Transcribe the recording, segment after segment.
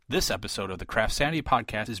This episode of the CraftSanity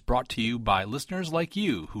podcast is brought to you by listeners like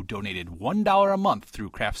you who donated $1 a month through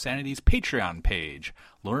CraftSanity's Patreon page.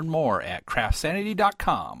 Learn more at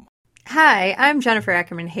CraftSanity.com. Hi, I'm Jennifer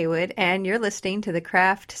Ackerman Haywood, and you're listening to the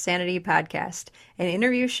CraftSanity podcast, an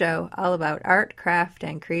interview show all about art, craft,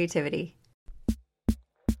 and creativity.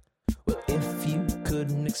 Well, if you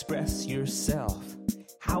couldn't express yourself,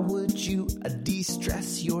 how would you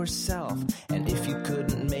de-stress yourself? And if you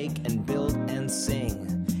couldn't make and build and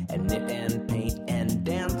sing, and knit and paint and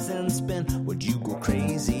dance and spin, would you go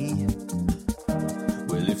crazy?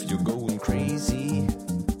 Well, if you're going crazy,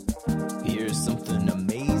 here's something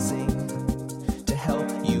amazing to help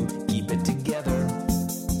you keep it together.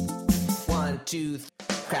 1, 2, 3.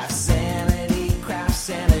 CraftSanity,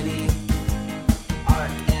 CraftSanity.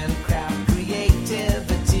 Art and craft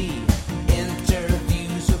creativity.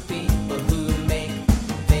 Interviews with people who make.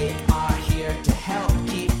 They are here to help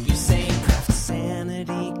keep you sane.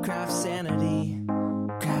 CraftSanity, CraftSanity,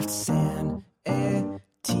 CraftSanity.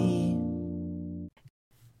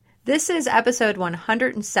 This is episode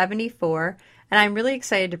 174, and I'm really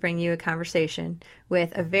excited to bring you a conversation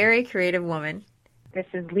with a very creative woman. This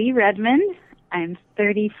is Lea Redmond. I'm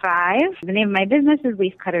 35. The name of my business is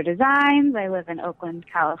LeafcutterDesigns. I live in Oakland,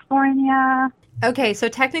 California. Okay, so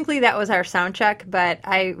technically that was our sound check, but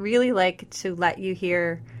I really like to let you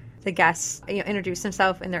hear the guests introduce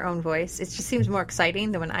themselves in their own voice. It just seems more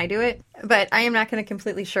exciting than when I do it. But I am not going to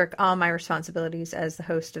completely shirk all my responsibilities as the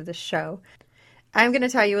host of this show. I'm going to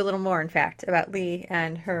tell you a little more, in fact, about Lea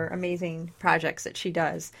and her amazing projects that she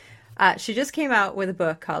does. She just came out with a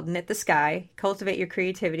book called Knit the Sky, Cultivate Your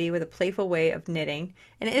Creativity with a Playful Way of Knitting.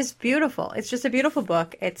 And it is beautiful. It's just a beautiful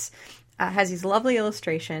book. It has these lovely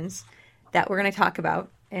illustrations that we're going to talk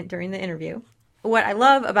about during the interview. What I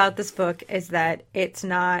love about this book is that it's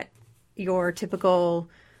not your typical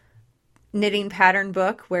knitting pattern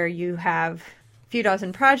book where you have a few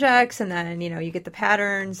dozen projects and then, you get the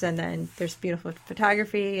patterns and then there's beautiful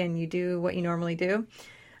photography and you do what you normally do.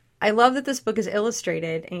 I love that this book is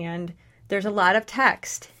illustrated and there's a lot of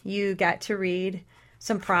text. You get to read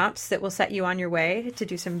some prompts that will set you on your way to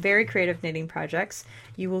do some very creative knitting projects.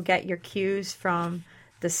 You will get your cues from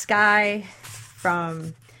the sky,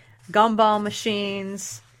 from gumball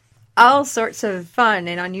machines, all sorts of fun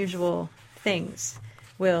and unusual things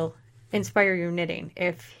will inspire your knitting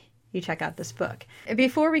if you check out this book.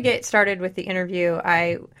 Before we get started with the interview,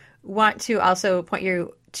 I want to also point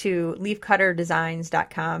you to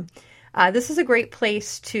LeafcutterDesigns.com. This is a great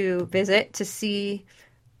place to visit to see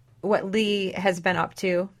what Lea has been up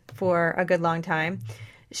to for a good long time.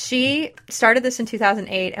 She started this in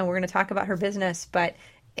 2008, and we're going to talk about her business, but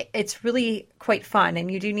it's really quite fun, and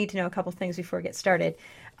you do need to know a couple things before we get started.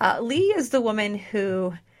 Lea is the woman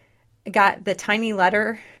who got the tiny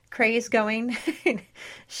letter craze going.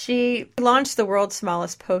 She launched the world's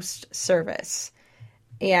smallest post service,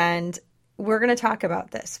 and we're going to talk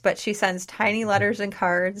about this, but she sends tiny letters and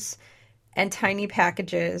cards and tiny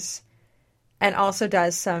packages and also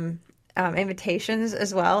does some invitations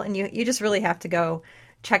as well. And you just really have to go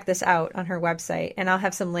check this out on her website. And I'll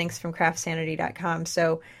have some links from CraftSanity.com,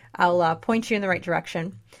 so I'll point you in the right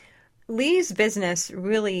direction. Lea's business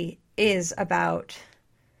really is about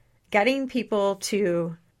getting people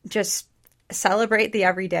to just celebrate the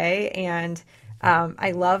everyday, and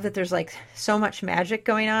I love that there's so much magic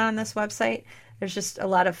going on this website. There's just a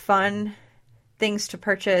lot of fun things to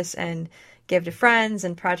purchase and give to friends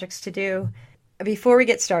and projects to do. Before we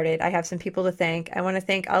get started, I have some people to thank. I want to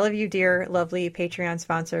thank all of you dear, lovely Patreon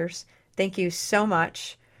sponsors. Thank you so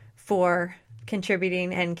much for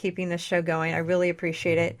contributing and keeping this show going. I really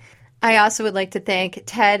appreciate it. I also would like to thank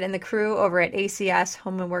Ted and the crew over at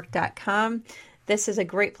acshomeandwork.com. This is a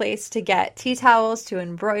great place to get tea towels to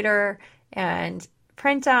embroider and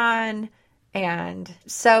print on and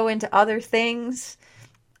sew into other things.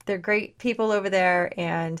 They're great people over there,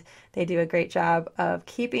 and they do a great job of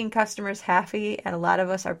keeping customers happy, and a lot of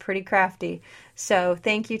us are pretty crafty. So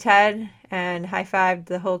thank you, Ted, and high five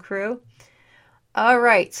the whole crew. All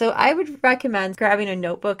right, so I would recommend grabbing a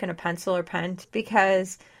notebook and a pencil or pen,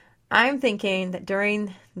 because I'm thinking that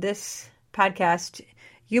during this podcast,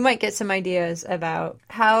 you might get some ideas about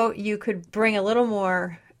how you could bring a little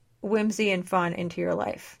more whimsy and fun into your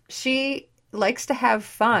life. She likes to have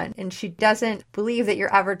fun, and she doesn't believe that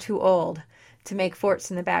you're ever too old to make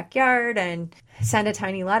forts in the backyard and send a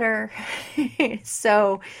tiny letter.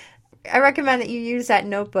 So I recommend that you use that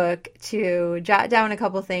notebook to jot down a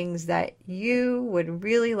couple things that you would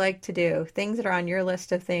really like to do, things that are on your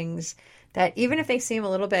list of things that, even if they seem a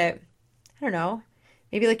little bit, I don't know,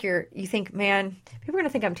 maybe you think, man, people are going to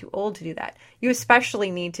think I'm too old to do that. You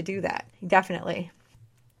especially need to do that. Definitely.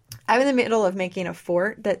 I'm in the middle of making a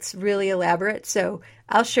fort that's really elaborate, so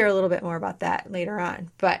I'll share a little bit more about that later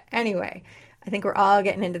on. But anyway, I think we're all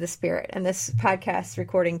getting into the spirit, and this podcast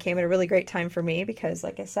recording came at a really great time for me because,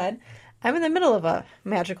 like I said, I'm in the middle of a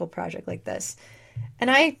magical project like this, and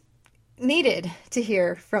I needed to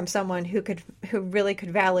hear from someone who really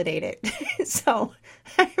could validate it. So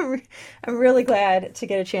I'm really glad to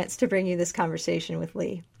get a chance to bring you this conversation with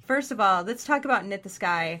Lee. First of all, let's talk about Knit the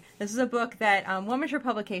Sky. This is a book that, when was your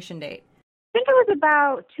publication date? I think it was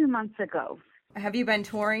about 2 months ago. Have you been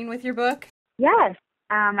touring with your book? Yes.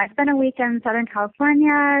 I spent a week in Southern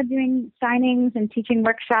California doing signings and teaching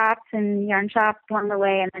workshops and yarn shops along the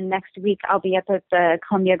way. And then next week I'll be up at the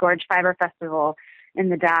Columbia Gorge Fiber Festival in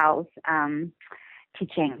the Dalles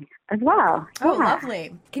teaching as well. Oh, yeah.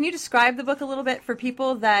 Lovely. Can you describe the book a little bit for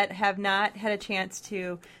people that have not had a chance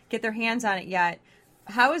to get their hands on it yet?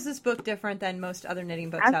 How is this book different than most other knitting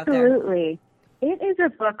books out there? Absolutely. It is a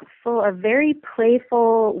book full of very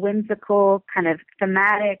playful, whimsical, kind of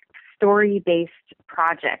thematic, story-based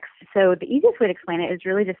projects. So the easiest way to explain it is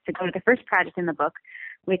really just to go to the first project in the book,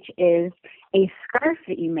 which is a scarf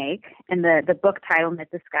that you make. And the book title, Knit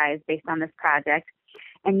the Sky, is based on this project.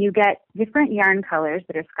 And you get different yarn colors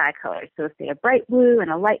that are sky colors. So say a bright blue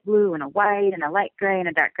and a light blue and a white and a light gray and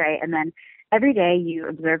a dark gray. And then every day you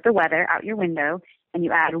observe the weather out your window and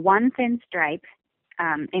you add one thin stripe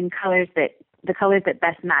in the colors that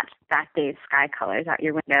best match that day's sky colors out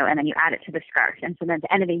your window. And then you add it to the scarf. And so then at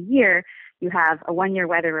the end of the year, you have a 1-year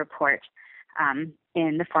weather report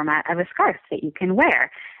in the format of a scarf that you can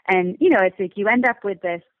wear. And, it's like you end up with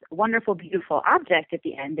this wonderful, beautiful object at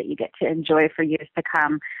the end that you get to enjoy for years to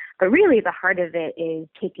come. But really the heart of it is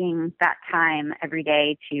taking that time every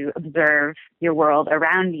day to observe your world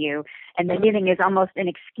around you. And the knitting is almost an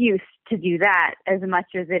excuse to do that as much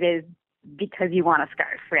as it is because you want a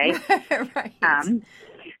scarf, right? Right.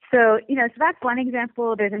 So that's one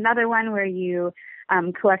example. There's another one where you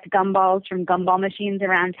collect gumballs from gumball machines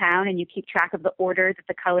around town, and you keep track of the orders that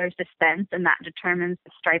the colors dispense, and that determines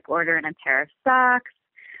the stripe order in a pair of socks.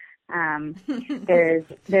 There's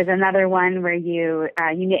another one where you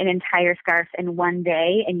knit an entire scarf in one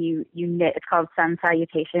day, and you knit. It's called Sun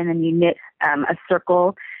Salutation, and you knit a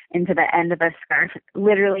circle into the end of a scarf,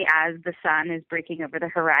 literally as the sun is breaking over the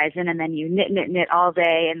horizon, and then you knit all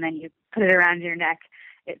day, and then you put it around your neck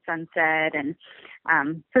at sunset. And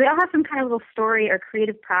so they all have some kind of little story or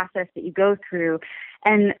creative process that you go through.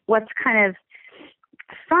 And what's kind of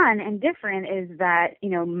fun and different is that,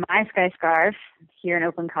 my sky scarf here in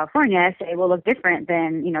Oakland, California, say will look different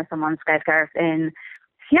than, someone's sky scarf in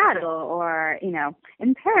Seattle or,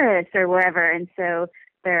 in Paris or wherever. And so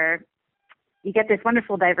you get this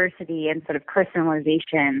wonderful diversity and sort of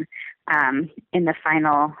personalization in the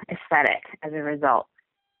final aesthetic as a result.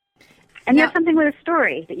 And you have something with a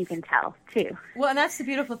story that you can tell, too. Well, and that's the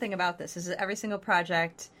beautiful thing about this, is that every single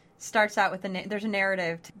project starts out with there's a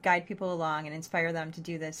narrative to guide people along and inspire them to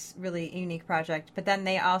do this really unique project. But then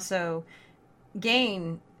they also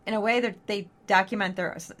gain, in a way that they document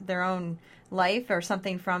their own life or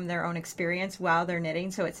something from their own experience while they're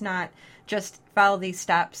knitting. So it's not just follow these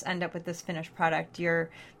steps, end up with this finished product.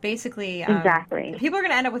 You're basically... exactly. People are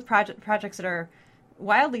going to end up with projects that are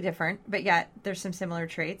wildly different, but yet there's some similar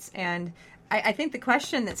traits. And I think the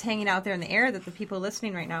question that's hanging out there in the air that the people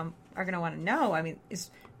listening right now are going to want to know, is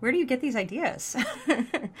where do you get these ideas? It's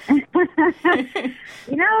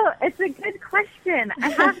a good question. I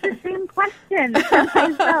have the same question for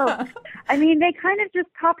myself. They kind of just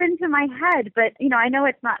pop into my head, but, I know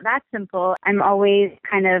it's not that simple. I'm always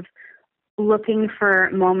kind of looking for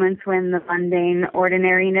moments when the mundane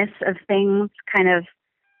ordinariness of things kind of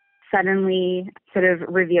suddenly sort of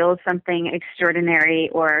reveals something extraordinary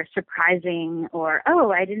or surprising or,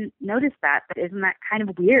 oh, I didn't notice that, but isn't that kind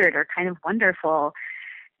of weird or kind of wonderful?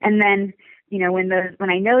 And then, when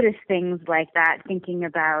I notice things like that, thinking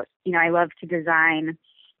about, I love to design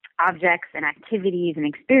objects and activities and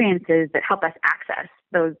experiences that help us access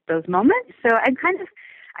those moments. So I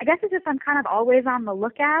guess it's just I'm kind of always on the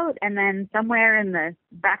lookout, and then somewhere in the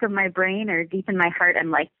back of my brain or deep in my heart, I'm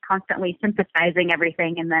like constantly synthesizing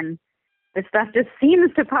everything, and then the stuff just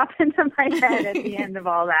seems to pop into my head at the end of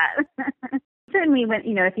all that. Certainly when,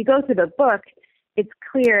 if you go through the book, it's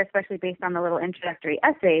clear, especially based on the little introductory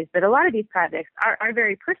essays, that a lot of these projects are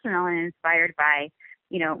very personal and inspired by,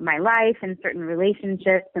 my life and certain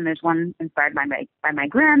relationships. And there's one inspired by my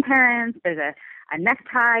grandparents. There's a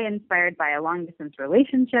necktie inspired by a long distance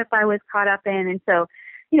relationship I was caught up in. And so,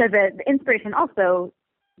 the inspiration also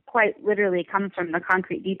quite literally comes from the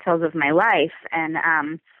concrete details of my life. And,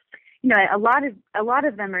 a lot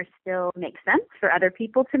of them are still make sense for other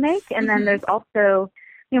people to make. And then there's also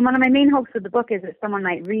one of my main hopes with the book is that someone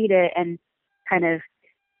might read it and kind of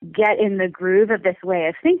get in the groove of this way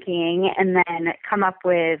of thinking and then come up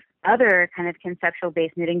with other kind of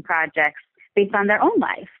conceptual-based knitting projects based on their own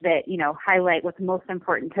life that, highlight what's most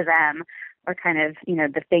important to them or kind of,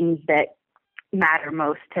 the things that matter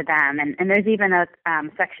most to them. And there's even a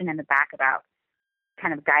section in the back about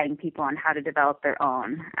kind of guiding people on how to develop their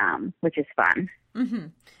own, which is fun. Mm-hmm.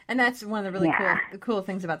 And that's one of the really cool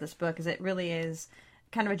things about this book is it really is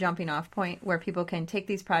kind of a jumping off point where people can take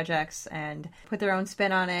these projects and put their own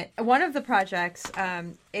spin on it. One of the projects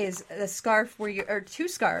is a scarf or two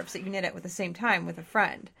scarves that you knit at the same time with a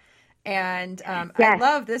friend. And I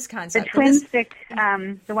love this concept. The twin stick,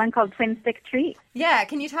 the one called Twin Stick Treat. Yeah,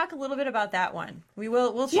 can you talk a little bit about that one?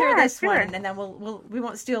 We'll share this one, and then we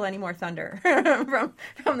won't steal any more thunder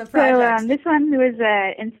from the project. So this one was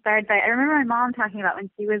inspired by. I remember my mom talking about when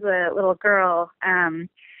she was a little girl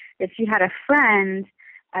that she had a friend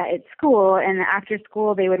at school, and after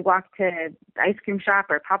school they would walk to the ice cream shop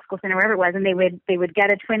or popsicle center, wherever it was, and they would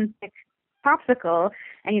get a twin stick popsicle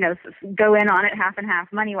and go in on it half and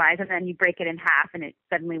half money wise, and then you break it in half and it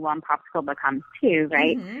suddenly one popsicle becomes two,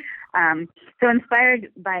 right? Mm-hmm. So inspired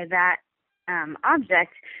by that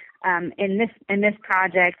object, in this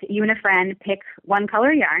project, you and a friend pick one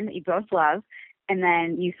color yarn that you both love, and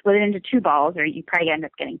then you split it into two balls, or you probably end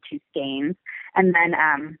up getting two skeins, and then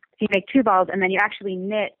so you make two balls, and then you actually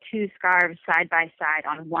knit two scarves side by side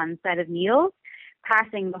on one set of needles,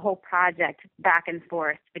 passing the whole project back and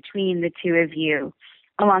forth between the two of you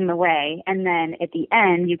along the way. And then at the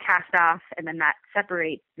end, you cast off, and then that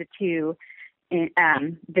separates the two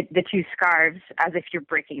the two scarves as if you're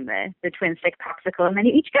breaking the twin stick popsicle, and then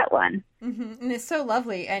you each get one. Mm-hmm. And it's so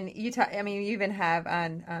lovely. And you even have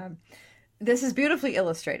on... this is beautifully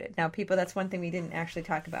illustrated. Now, people, that's one thing we didn't actually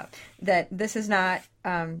talk about. That this is not,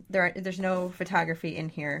 there's no photography in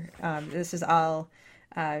here. This is all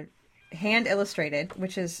hand illustrated,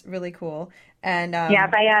 which is really cool. And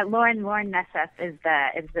by Lauren Nessef is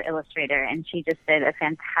the illustrator, and she just did a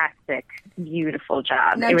fantastic, beautiful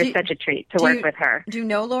job. Now, it was such a treat to work with her. Do you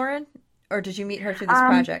know Lauren, or did you meet her through this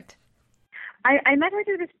project? I met her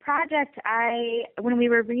through this project. When we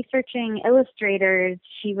were researching illustrators,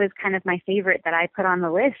 she was kind of my favorite that I put on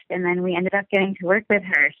the list, and then we ended up getting to work with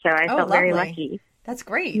her. So I felt very lucky. That's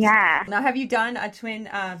great. Yeah. Now, have you done a twin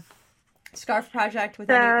scarf project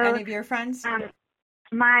with any of your friends?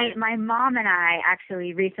 My mom and I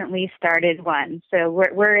actually recently started one, so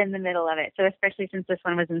we're in the middle of it. So especially since this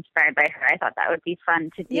one was inspired by her, I thought that would be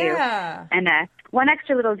fun to do. Yeah. And one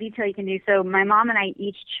extra little detail you can do. So my mom and I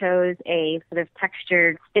each chose a sort of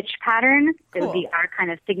textured stitch pattern. Cool. It would be our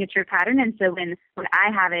kind of signature pattern. And so when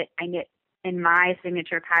I have it, I knit in my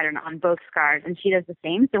signature pattern on both scarves, and she does the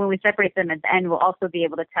same. So when we separate them at the end, we'll also be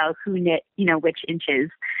able to tell who knit, which inches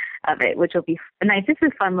of it, which will be nice. This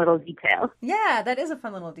is a fun little detail. Yeah, that is a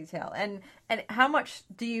fun little detail. And how much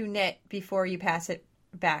do you knit before you pass it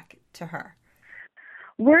back to her?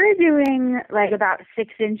 We're doing like about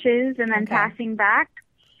 6 inches and then passing back.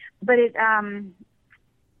 But it,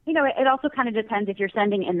 it also kind of depends if you're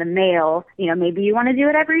sending in the mail. Maybe you want to do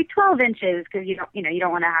it every 12 inches because you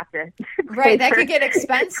don't want to have to. Right, that could get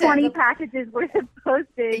expensive. 20 packages worth of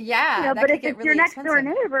postage. Yeah, but if it's really your next expensive. door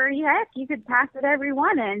neighbor, heck, you could pass it every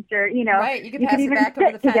 1 inch, or right, you could pass even it back sit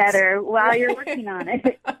over the fence together while you're working on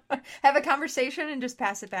it. Have a conversation and just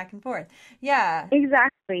pass it back and forth. Yeah,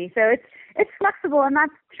 exactly. So it's flexible, and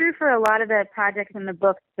that's true for a lot of the projects in the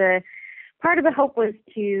book. The part of the hope was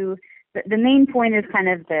to. The main point is kind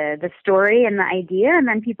of the story and the idea, and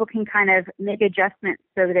then people can kind of make adjustments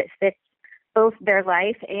so that it fits both their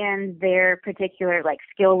life and their particular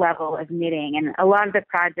skill level of knitting. And a lot of the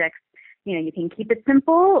projects, you can keep it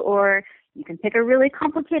simple, or you can pick a really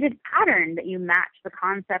complicated pattern that you match the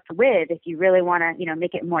concept with if you really want to,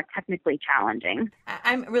 make it more technically challenging.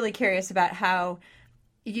 I'm really curious about how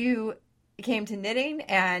you came to knitting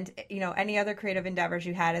and, any other creative endeavors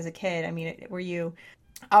you had as a kid. I mean, were you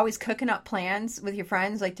always cooking up plans with your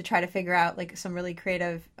friends, to try to figure out some really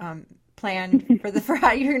creative plan for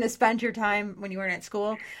how you're going to spend your time when you weren't at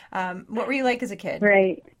school? What were you like as a kid?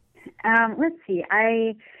 Right. Let's see.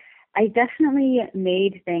 I definitely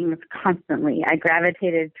made things constantly. I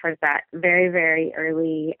gravitated towards that very, very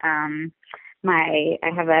early. I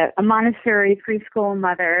have a Montessori preschool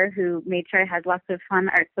mother who made sure I had lots of fun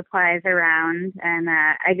art supplies around, and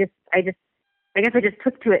I guess I just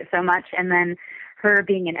took to it so much, and then her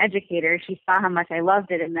being an educator, she saw how much I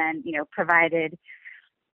loved it, and then, provided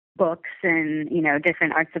books and,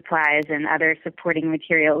 different art supplies and other supporting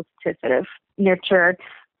materials to sort of nurture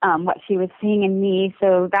what she was seeing in me.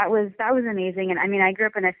 So that was amazing. And I mean, I grew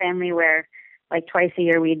up in a family where like twice a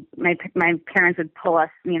year, my parents would pull us,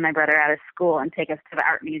 me and my brother, out of school and take us to the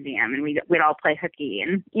art museum, and we'd all play hooky,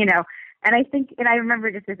 and and I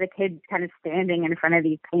remember just as a kid kind of standing in front of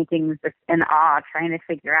these paintings just in awe, trying to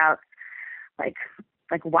figure out like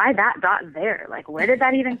why that dot there? Like, where did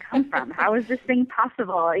that even come from? How is this thing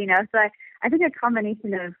possible? So I think a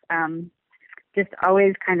combination of just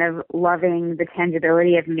always kind of loving the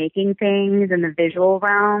tangibility of making things and the visual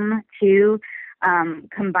realm too,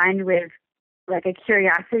 combined with like a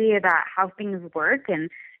curiosity about how things work and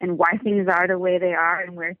why things are the way they are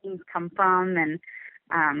and where things come from, and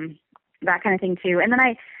that kind of thing too. And then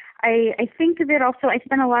I think of it also, I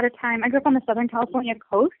spent a lot of time, I grew up on the Southern California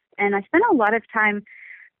coast, and I spent a lot of time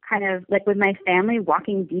kind of like with my family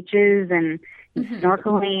walking beaches and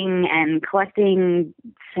snorkeling and collecting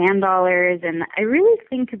sand dollars. And I really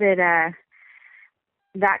think that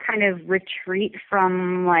that kind of retreat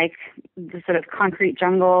from like the sort of concrete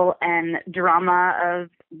jungle and drama of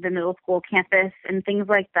the middle school campus and things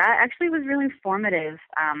like that actually was really formative.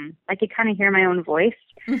 I could kind of hear my own voice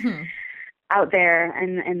out there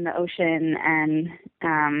in the ocean, and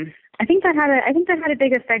I think that had a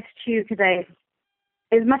big effect too, because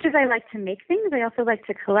as much as I like to make things, I also like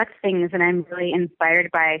to collect things, and I'm really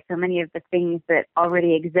inspired by so many of the things that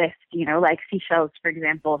already exist, like seashells, for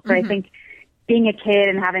example. So I think being a kid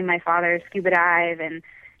and having my father scuba dive and,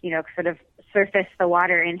 sort of surface the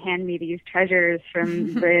water and hand me these treasures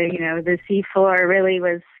from the seafloor really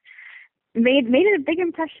made a big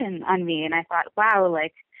impression on me. And I thought, wow,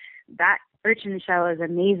 like that urchin shell is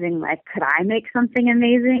amazing. Like, could I make something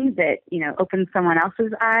amazing that, opens someone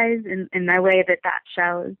else's eyes in the way that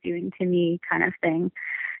shell is doing to me, kind of thing.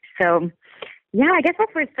 So yeah, I guess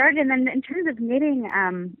that's where it started. And then in terms of knitting,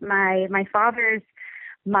 my father's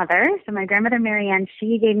mother, so my grandmother Marianne,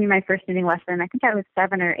 she gave me my first knitting lesson. I think I was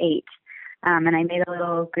 7 or 8. And I made a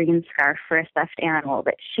little green scarf for a stuffed animal,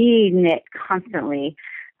 but she knit constantly.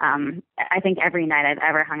 I think every night I've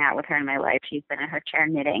ever hung out with her in my life, she's been in her chair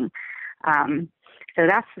knitting. So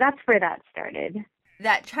that's where that started.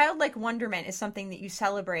 That childlike wonderment is something that you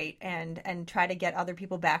celebrate and try to get other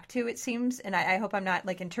people back to, it seems. And I hope I'm not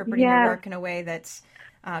like interpreting your work in a way that's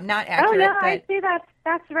not accurate. Oh no, I'd say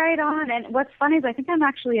that's right on. And what's funny is I think I'm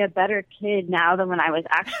actually a better kid now than when I was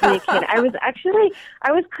actually a kid. I was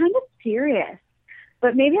kind of serious,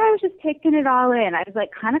 but maybe I was just taking it all in. I was like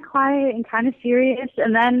kind of quiet and kind of serious,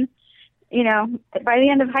 and then, by the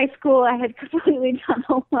end of high school, I had completely done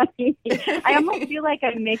the 180. I almost feel like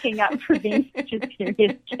I'm making up for being such a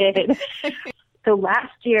serious kid. So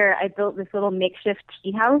last year, I built this little makeshift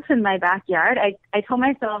tea house in my backyard. I told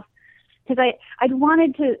myself, because I'd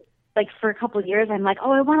wanted to, like, for a couple of years, I'm like,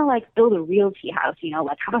 I want to, like, build a real tea house,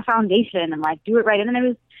 like, have a foundation and, like, do it right. And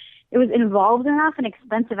then it was involved enough and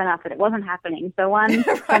expensive enough that it wasn't happening. So one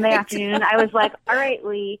Sunday afternoon, I was like, all right,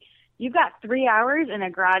 Lee, you've got 3 hours in a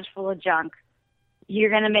garage full of junk. You're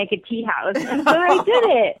going to make a tea house. And so I did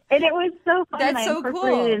it. And it was so fun. That's I so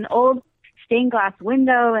incorporated cool. an old stained glass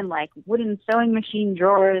window and like wooden sewing machine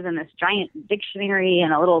drawers and this giant dictionary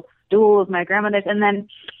and a little stool with my grandmother's. And then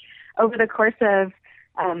over the course of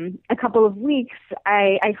a couple of weeks,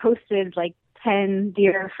 I hosted like 10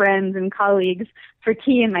 dear friends and colleagues for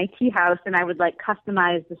tea in my tea house. And I would like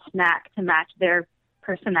customize the snack to match their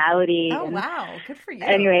personality. Oh, wow. Good for you.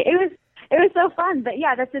 Anyway, it was so fun. But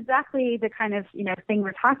yeah, that's exactly the kind of, thing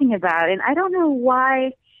we're talking about. And I don't know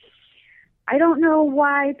why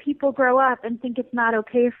people grow up and think it's not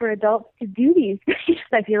okay for adults to do these things.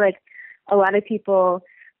 I feel like a lot of people,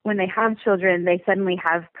 when they have children, they suddenly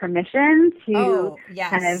have permission to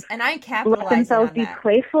kind of and I let themselves be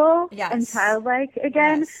playful and childlike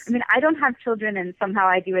again. Yes. I mean, I don't have children and somehow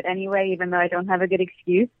I do it anyway, even though I don't have a good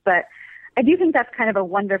excuse. But I do think that's kind of a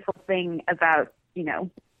wonderful thing about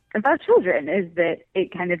children, is that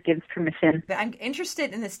it kind of gives permission. I'm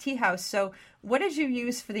interested in this tea house. So what did you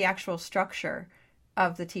use for the actual structure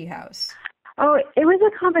of the tea house? Oh, it was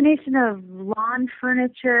a combination of lawn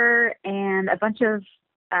furniture and a bunch of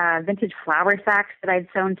vintage flour sacks that I'd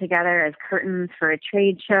sewn together as curtains for a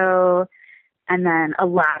trade show. And then a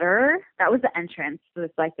ladder. That was the entrance. It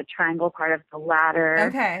was like the triangle part of the ladder.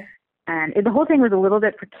 Okay. And the whole thing was a little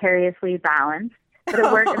bit precariously balanced, but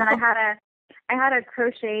it worked. And then I had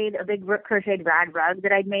a big crocheted rag rug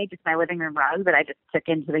that I'd made, just my living room rug that I just took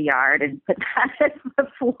into the yard and put that on the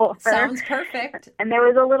floor. Sounds perfect. And there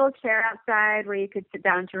was a little chair outside where you could sit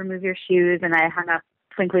down to remove your shoes, and I hung up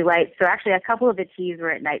twinkly lights. So actually a couple of the teas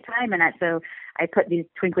were at nighttime, and so I put these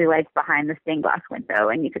twinkly lights behind the stained glass window,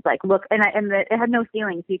 and you could like look, it had no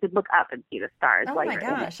ceiling, so you could look up and see the stars. Oh my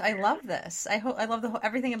gosh, I love this. I love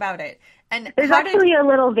everything about it. And there's actually a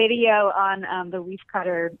little video on the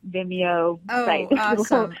Leafcutter Vimeo site.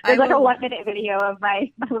 Awesome. There's like a 1-minute video of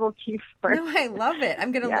my little tea sport. No, I love it.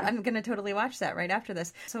 I'm gonna totally watch that right after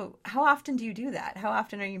this. So how often do you do that? How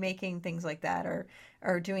often are you making things like that,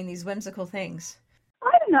 or doing these whimsical things?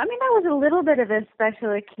 I don't know. I mean, that was a little bit of a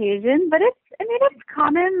special occasion, but it's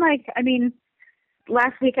common. Like, I mean,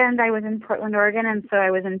 last weekend I was in Portland, Oregon, and so I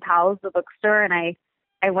was in Powell's, the bookstore, and I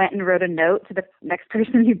went and wrote a note to the next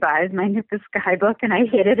person who buys my Knit the Sky book, and I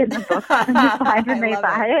hid it in the book when they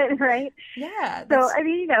buy it, right? Yeah. So, I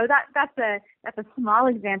mean, that's a small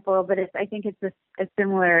example, but I think it's a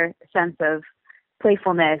similar sense of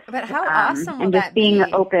playfulness. But how awesome will and just that being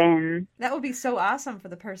be? Open. That would be so awesome for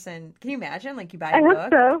the person. Can you imagine? Like, you buy a I book.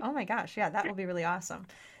 hope so. Oh my gosh, yeah, that would be really awesome.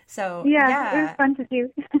 So yeah. It was fun to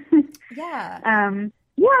do. Yeah. And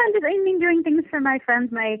just, I mean, doing things for my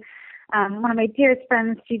friends. My one of my dearest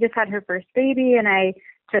friends, she just had her first baby, and I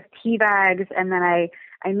took tea bags, and then I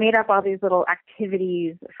made up all these little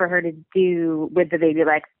activities for her to do with the baby,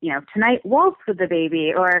 like, tonight waltz with the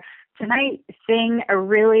baby, or tonight sing a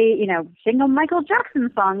Michael Jackson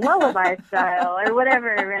song, lullaby style, or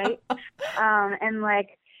whatever, right?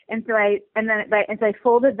 So I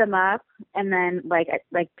folded them up, and then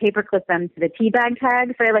I paper clipped them to the tea bag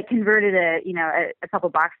tag. So I converted a couple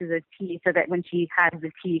boxes of tea, so that when she has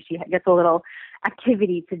the tea, she gets a little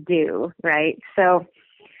activity to do, right? So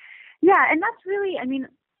yeah, and that's really, I mean,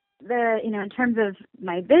 in terms of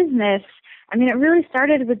my business, I mean, it really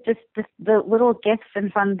started with just the little gifts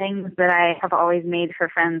and fun things that I have always made for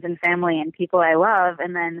friends and family and people I love,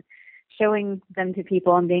 and then showing them to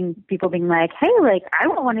people and people being like, hey, like, I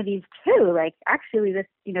want one of these too. Like, actually, this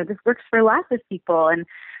works for lots of people. And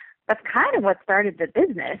that's kind of what started the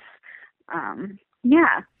business.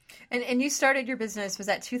 Yeah. And you started your business, was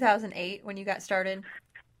that 2008 when you got started?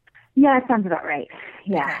 Yeah, it sounds about right.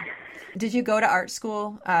 Yeah. Okay. Did you go to art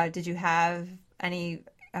school? Did you have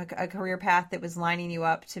a career path that was lining you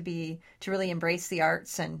up to really embrace the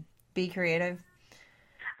arts and be creative?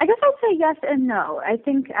 I guess I'd say yes and no. I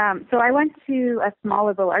think, so I went to a small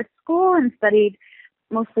liberal arts school and studied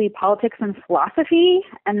mostly politics and philosophy,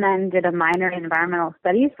 and then did a minor in environmental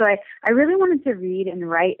studies. So I really wanted to read and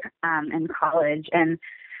write in college, and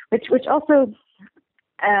which also,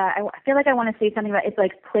 I feel like I want to say something about, it's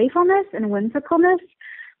like playfulness and whimsicalness,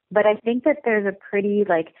 but I think that there's a pretty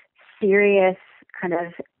serious kind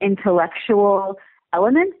of intellectual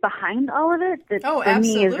element behind all of it that for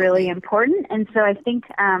me is really important. And so I think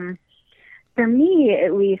for me,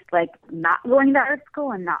 at least, not going to art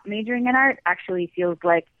school and not majoring in art actually feels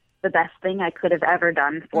like the best thing I could have ever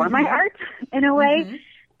done for my art in a way. Mm-hmm.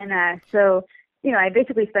 And so, I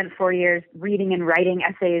basically spent 4 years reading and writing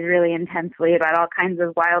essays really intensely about all kinds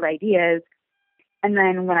of wild ideas. And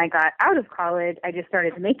then when I got out of college, I just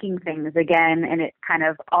started making things again, and it kind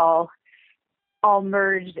of all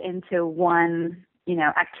merged into one,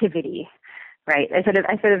 activity, right? I sort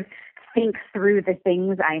of think through the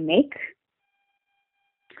things I make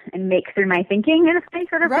and make through my thinking in a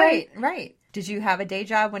sort of way. Right. Did you have a day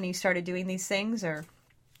job when you started doing these things, or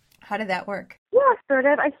how did that work? Yeah, sort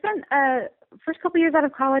of. I spent first couple years out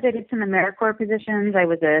of college, I did some AmeriCorps positions. I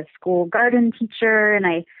was a school garden teacher, and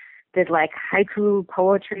I did haiku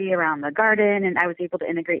poetry around the garden, and I was able to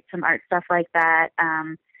integrate some art stuff like that.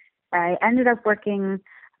 I ended up working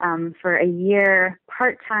for a year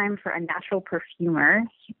part-time for a natural perfumer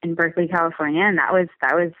in Berkeley, California, and that was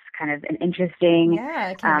kind of an interesting,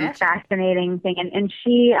 fascinating thing. And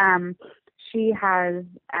she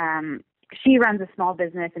runs a small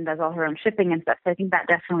business and does all her own shipping and stuff. So I think that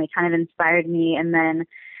definitely kind of inspired me. And then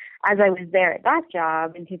as I was there at that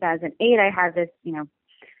job in 2008, I had this,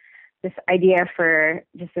 this idea for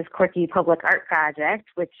just this quirky public art project,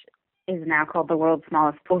 which is now called the world's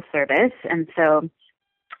smallest post service. And so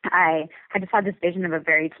I just had this vision of a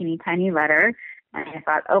very teeny tiny letter, and I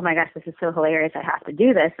thought, oh my gosh, this is so hilarious, I have to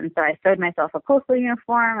do this. And so I sewed myself a postal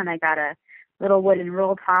uniform, and I got a little wooden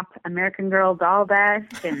roll top American Girl doll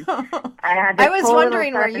desk, and I had this I was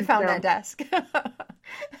wondering where you found that desk.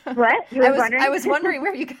 What? I was wondering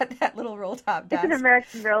where you got that little roll top desk. It's an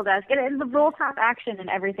American Girl desk, and the roll top action and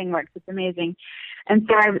everything works. It's amazing. And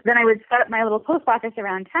so I would set up my little post office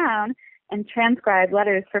around town and transcribe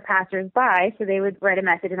letters for passersby. So they would write a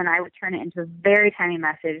message, and then I would turn it into a very tiny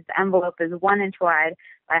message. The envelope is 1 inch wide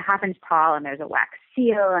by 1/2 inch tall, and there's a wax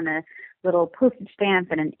seal and a little postage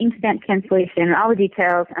stamp and an ink stamp cancellation and all the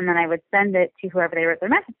details. And then I would send it to whoever they wrote their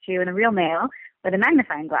message to in the real mail with a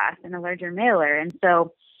magnifying glass and a larger mailer. And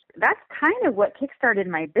so that's kind of what kickstarted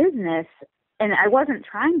my business. And I wasn't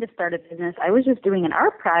trying to start a business. I was just doing an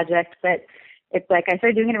art project, but it's like I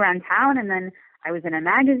started doing it around town, and then I was in a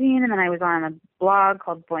magazine, and then I was on a blog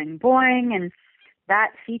called Boing Boing, and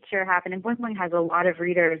that feature happened. And Boing Boing has a lot of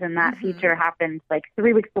readers, and that feature happened like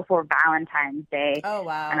 3 weeks before Valentine's Day. Oh,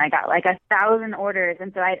 wow. And I got like 1,000 orders.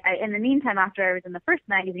 And so I in the meantime, after I was in the first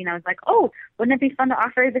magazine, I was like, oh, wouldn't it be fun to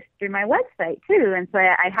offer this through my website too? And so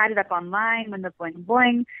I had it up online when the Boing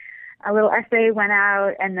Boing, a little essay went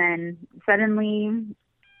out, and then suddenly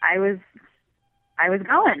I was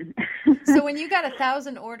going. So when you got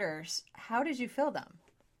 1,000 orders, how did you fill them?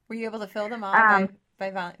 Were you able to fill them all by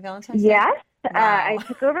Valentine's Day? Yes. Wow. I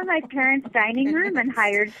took over my parents' dining room and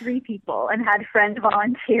hired 3 people and had friend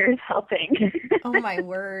volunteers helping. Oh, my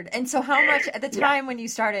word. And so how much, at the time when you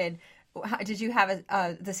started, did you have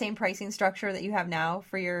the same pricing structure that you have now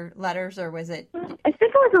for your letters, or was it? I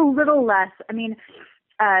think it was a little less. I mean,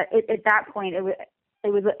 at that point, it was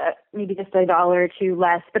maybe just $1 or $2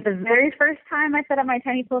 less. But the very first time I set up my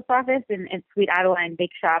tiny post office in Sweet Adeline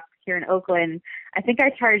Bake Shop here in Oakland, I think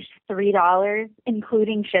I charged $3,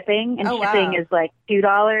 including shipping, and shipping is like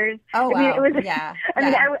 $2. Oh, wow. I mean, it was. Yeah. I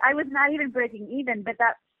mean, I was not even breaking even, but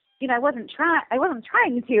that, I wasn't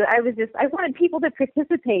trying to. I wanted people to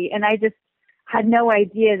participate, and I just had no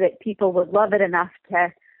idea that people would love it enough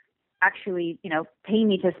to actually, pay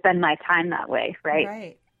me to spend my time that way.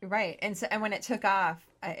 Right. Right. And so, and when it took off,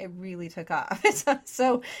 it really took off.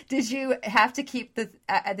 So did you have to keep the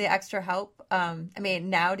extra help? I mean,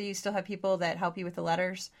 now do you still have people that help you with the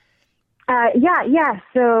letters? Yeah.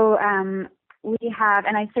 So, we have,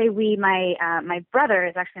 and I say we, my brother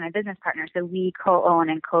is actually my business partner. So we co-own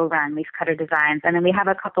and co-run LeafcutterDesigns. And then we have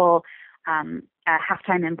a couple,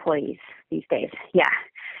 half-time employees these days. Yeah.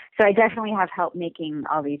 So I definitely have help making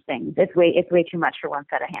all these things. It's way too much for one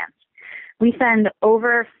set of hands. We send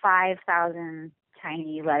over 5,000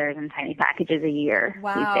 tiny letters and tiny packages a year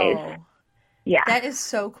these days. Yeah. That is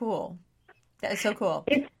so cool. I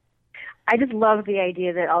just love the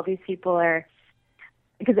idea that all these people are,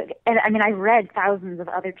 I read thousands of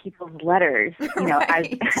other people's letters,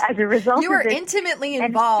 right. as a result you were of this. Intimately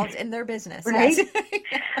involved in their business. Right? Yes.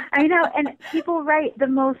 I know. And people write the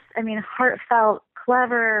most, heartfelt,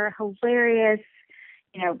 clever, hilarious,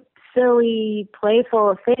 silly,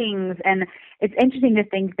 playful things. And it's interesting to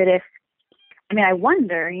think that I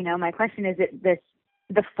wonder, my question is,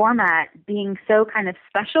 the format being so kind of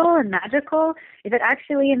special and magical, if it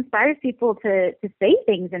actually inspires people to say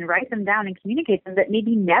things and write them down and communicate them that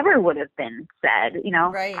maybe never would have been said,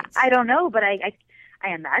 Right. I don't know, but I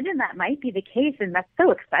imagine that might be the case, and that's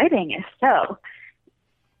so exciting if so.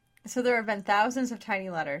 So there have been thousands of tiny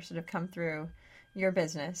letters that have come through your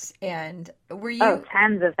business, and were you? Oh,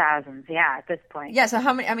 tens of thousands, yeah, at this point. Yeah, so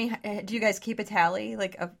how many, do you guys keep a tally,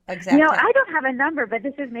 like of exact? I don't have a number, but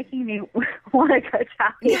this is making me want to go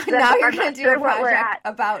tally. Yeah, now you're going to do a project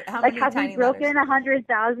about how many tiny letters. Have we broken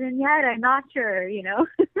 100,000 yet? I'm not sure,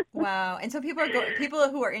 Wow. And so people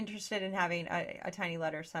who are interested in having a tiny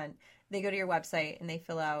letter sent, they go to your website and they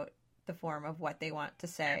fill out the form of what they want to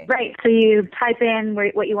say. Right. So you type in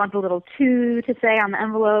what you want the little to say on the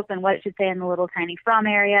envelope and what it should say in the little tiny from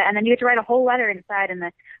area. And then you have to write a whole letter inside, and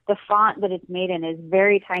the font that it's made in is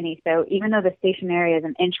very tiny. So even though the station area is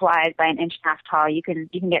 1 inch wide by 1.5 inches tall, you can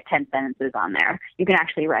get 10 sentences on there. You can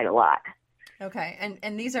actually write a lot. Okay.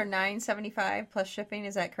 And these are $9.75 plus shipping.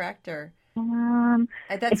 Is that correct? Or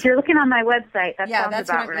if you're looking on my website, that's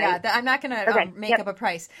about right. Yeah, I'm not going to make up a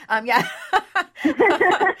price. Yeah.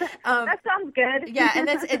 That sounds good. Yeah, and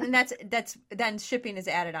that's then shipping is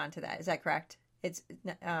added on to that. Is that correct? It's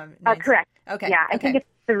correct. Okay. Yeah, I think it's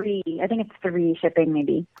 3. I think it's 3 shipping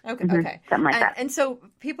maybe. Okay. Mm-hmm. Okay. Something like that. And so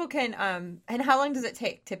people can and how long does it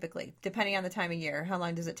take typically, depending on the time of year? How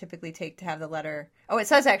long does it typically take to have the letter? Oh, it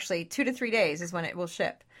says actually 2 to 3 days is when it will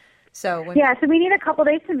ship. So so we need a couple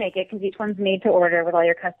days to make it because each one's made to order with all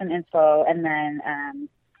your custom info, and then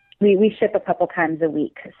we ship a couple times a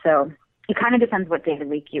week. So it kind of depends what day of the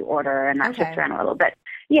week you order, and that shifts around a little bit.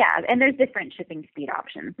 Yeah, and there's different shipping speed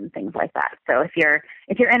options and things like that. So if you're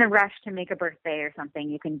in a rush to make a birthday or something,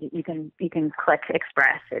 you can click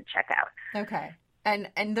Express at checkout. Okay.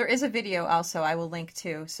 And there is a video also I will link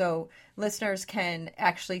to, so listeners can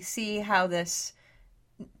actually see how this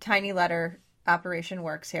tiny letter operation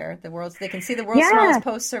works here. They can see the world's smallest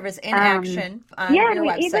post service in action on your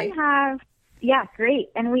website.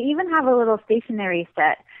 Great. And we even have a little stationery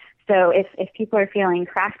set. So if people are feeling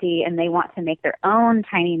crafty and they want to make their own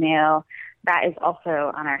tiny mail, that is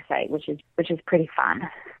also on our site, which is pretty fun.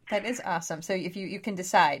 That is awesome. So if you can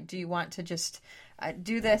decide, do you want to just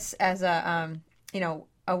do this as a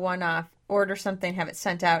a one-off, order something, have it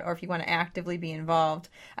sent out, or if you want to actively be involved.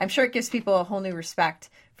 I'm sure it gives people a whole new respect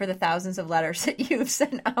for the thousands of letters that you've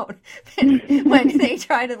sent out when they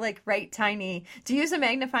try to write tiny. Do you use a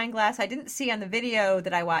magnifying glass? I didn't see on the video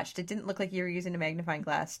that I watched. It didn't look like you were using a magnifying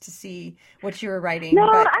glass to see what you were writing. No,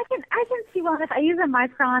 but... I can see well enough. I use a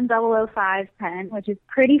Micron 005 pen, which is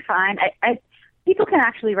pretty fine. People can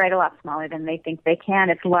actually write a lot smaller than they think they can.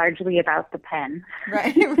 It's largely about the pen.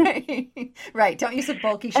 Right. Don't use a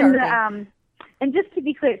bulky Sharpie. And just to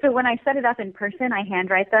be clear, so when I set it up in person, I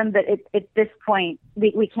handwrite them, but at this point,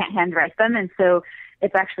 we can't handwrite them, and so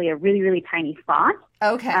it's actually a really, really tiny font.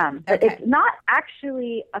 Okay. But it's not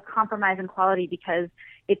actually a compromise in quality because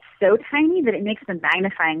it's so tiny that it makes the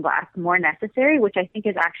magnifying glass more necessary, which I think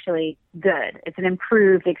is actually good. It's an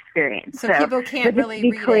improved experience. So people can't really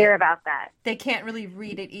be clear about that. They can't really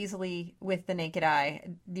read it easily with the naked eye.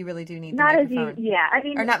 You really do need the not microphone. As you, yeah, I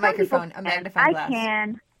mean, or not microphone, a magnifying glass. I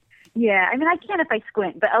can. Yeah, I mean, I can if I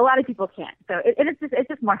squint, but a lot of people can't. So it's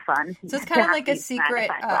just more fun. So it's kind of like a secret,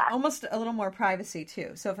 almost a little more privacy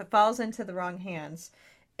too. So if it falls into the wrong hands,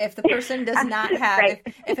 if the person does not have, right.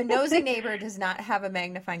 if a nosy neighbor does not have a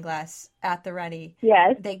magnifying glass at the ready,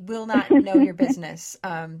 yes. they will not know your business,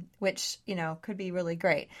 which, could be really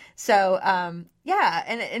great. So,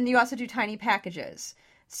 and you also do tiny packages.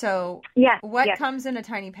 So what comes in a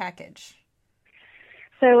tiny package?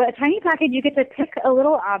 So a tiny package, you get to pick a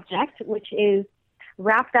little object, which is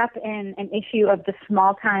wrapped up in an issue of the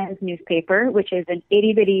Small Times newspaper, which is an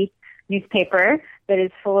itty-bitty newspaper that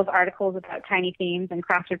is full of articles about tiny themes and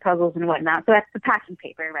crossword puzzles and whatnot. So that's the packing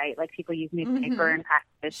paper, right? Like people use newspaper and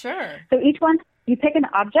packages. Sure. So each one, you pick an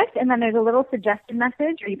object, and then there's a little suggested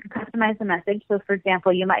message, or you can customize the message. So, for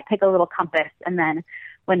example, you might pick a little compass, and then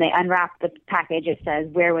when they unwrap the package, it says,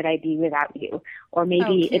 "Where would I be without you?" Or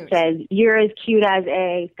maybe it says, "You're as cute as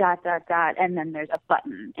a ... and then there's a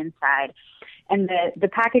button inside. And the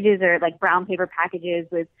packages are like brown paper packages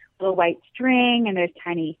with little white string, and there's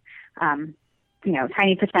tiny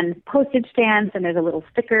pretend postage stamps, and there's a little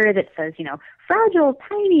sticker that says, fragile,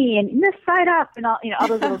 tiny, and this side up, and all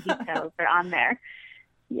those little details are on there.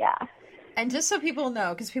 Yeah. And just so people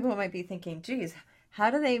know, because people might be thinking, geez, how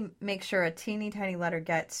do they make sure a teeny tiny letter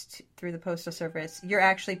gets through the postal service? You're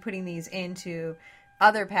actually putting these into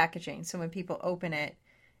other packaging. So when people open it,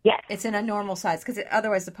 yes, it's in a normal size, because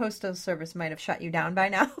otherwise the postal service might have shut you down by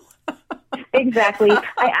now. Exactly.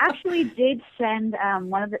 I actually did send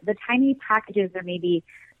one of the tiny packages are maybe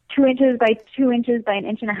 2 inches by 2 inches by 1.5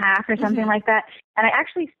 inches or something like that. And I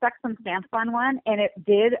actually stuck some stamps on one, and it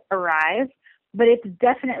did arrive. But it's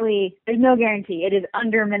definitely, there's no guarantee. It is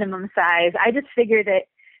under minimum size. I just figured that,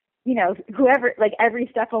 whoever, every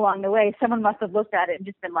step along the way, someone must have looked at it and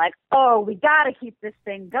just been like, oh, we got to keep this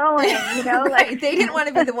thing going, Right. They didn't want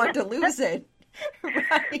to be the one to lose it.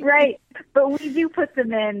 Right. But we do put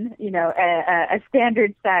them in, a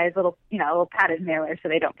standard size little padded mailer so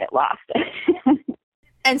they don't get lost.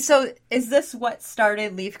 And so is this what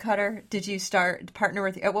started Leafcutter? Did you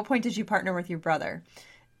at what point did you partner with your brother?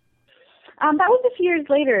 That was a few years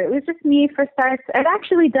later. It was just me for starts. I'd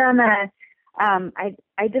actually done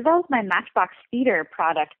I developed my Matchbox feeder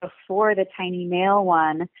product before the tiny mail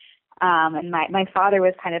one. And my father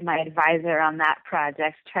was kind of my advisor on that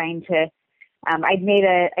project, trying to,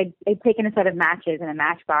 I'd taken a set of matches in a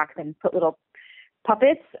matchbox and put little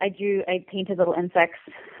puppets. I painted little insects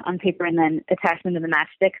on paper and then attached them to the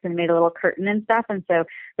matchsticks and made a little curtain and stuff. And so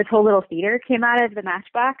this whole little feeder came out of the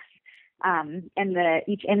matchbox. And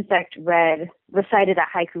each insect recited a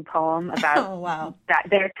haiku poem about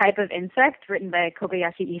their type of insect, written by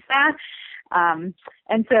Kobayashi Isa.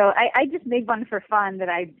 And so I just made one for fun that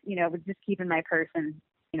I, would just keep in my purse and,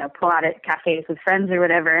 pull out at cafes with friends or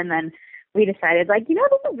whatever. And then we decided, this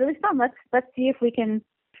is really fun. Let's see if we can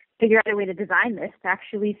figure out a way to design this to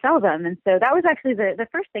actually sell them. And so that was actually the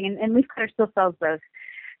first thing. And Leafcutter still sells those.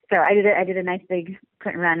 So I did a nice big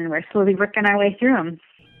print run, and we're slowly working our way through them.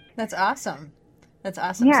 That's awesome.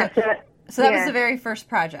 Yeah. So that was the very first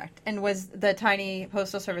project. And was the tiny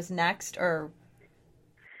postal service next, or?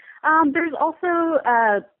 There's also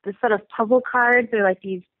the sort of puzzle cards. They're like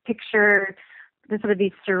these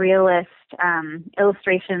these surrealist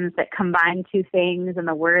illustrations that combine two things, and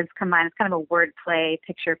the words combine. It's kind of a word play,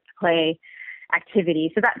 picture play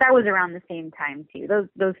activity. So that was around the same time too.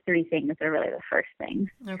 Those three things are really the first things.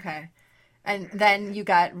 Okay. And then you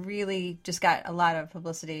got a lot of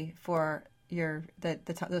publicity for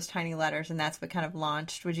those tiny letters, and that's what kind of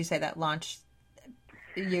launched. Would you say that launched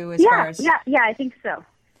you as far as? Yeah, I think so.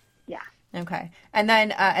 Yeah. Okay. And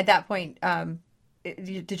then at that point,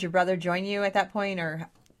 did your brother join you at that point, or?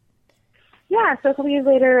 Yeah, so a couple years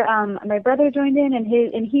later, my brother joined in, and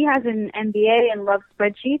he has an MBA and loves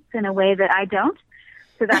spreadsheets in a way that I don't.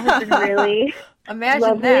 So that has been really Imagine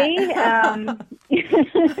lovely. that.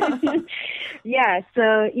 Yeah,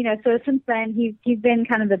 so so since then he's been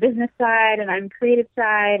kind of the business side, and I'm creative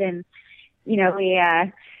side, and we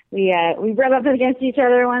rub up against each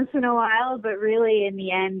other once in a while, but really in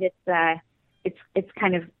the end,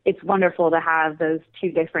 it's wonderful to have those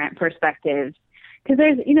two different perspectives. Because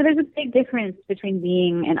there's a big difference between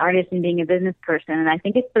being an artist and being a business person, and I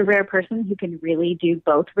think it's the rare person who can really do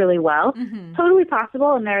both really well. Mm-hmm. Totally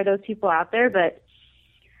possible, and there are those people out there, but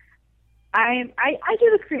I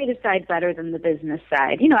do the creative side better than the business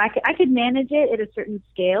side. I could manage it at a certain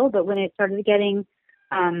scale, but when it started getting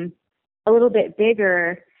a little bit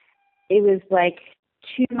bigger, it was like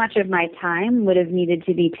too much of my time would have needed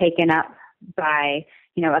to be taken up by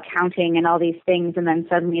accounting and all these things, and then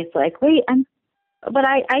suddenly it's like, wait, but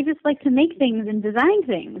I just like to make things and design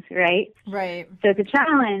things, right? Right. So it's a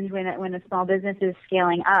challenge when a small business is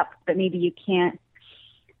scaling up, but maybe you can't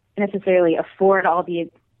necessarily afford all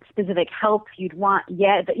the specific help you'd want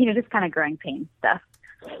yet, but just kind of growing pain stuff.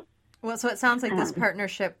 Well, so it sounds like this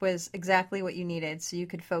partnership was exactly what you needed, so you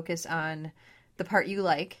could focus on the part you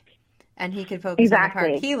like, and he could focus on the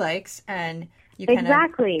part he likes, and you kind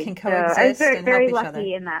of can coexist I was and help very each lucky other.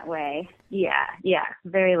 in that way. Yeah,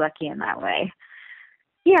 very lucky in that way.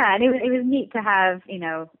 Yeah, and it was neat to have,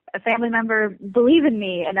 a family member believe in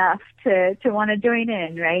me enough to want to join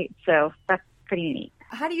in, right? So that's pretty neat.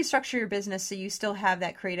 How do you structure your business so you still have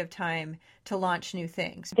that creative time to launch new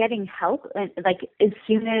things? Getting help, like as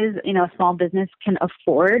soon as, a small business can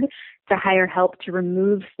afford to hire help to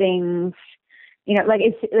remove things,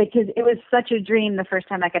 because it was such a dream the first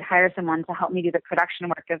time I could hire someone to help me do the production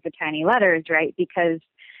work of the tiny letters, right? Because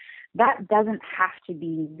that doesn't have to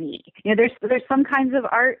be me. There's some kinds of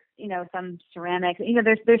art, some ceramics,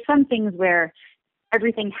 there's some things where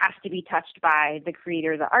everything has to be touched by the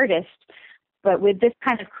creator, the artist. But with this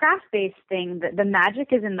kind of craft-based thing, the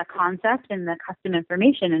magic is in the concept and the custom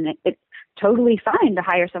information, and it's totally fine to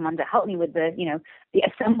hire someone to help me with the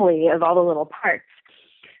assembly of all the little parts.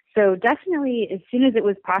 So definitely, as soon as it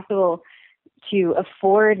was possible to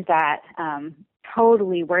afford that,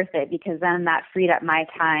 totally worth it, because then that freed up my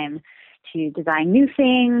time to design new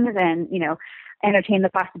things and, entertain the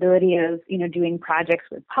possibility of, doing projects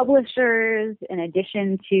with publishers in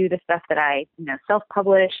addition to the stuff that I,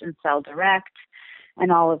 self-publish and sell direct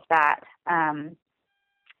and all of that. In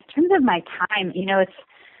terms of my time, it's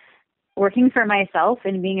working for myself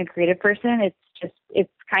and being a creative person.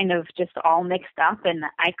 It's kind of just all mixed up, and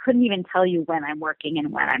I couldn't even tell you when I'm working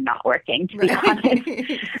and when I'm not working, to be honest. And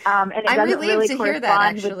it I'm doesn't really to hear that,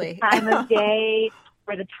 correspond actually. with the time of day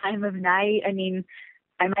or the time of night. I mean,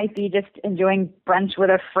 I might be just enjoying brunch with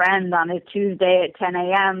a friend on a Tuesday at 10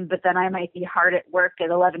 a.m., but then I might be hard at work at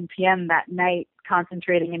 11 p.m. that night,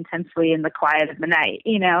 concentrating intensely in the quiet of the night,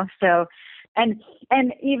 So,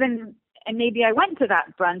 and maybe I went to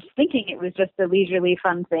that brunch thinking it was just a leisurely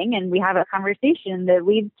fun thing, and we have a conversation that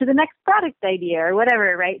leads to the next product idea or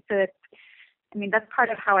whatever, right? So that's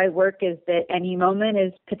part of how I work, is that any moment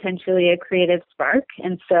is potentially a creative spark.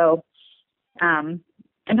 And so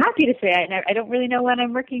I'm happy to say I don't really know when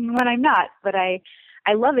I'm working and when I'm not, but I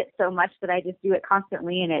love it so much that I just do it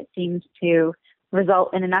constantly, and it seems to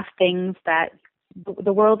result in enough things that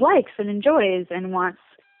the world likes and enjoys and wants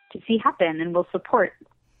to see happen and will support.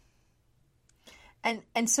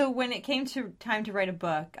 And so when it came to time to write a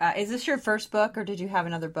book, is this your first book, or did you have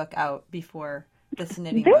another book out before this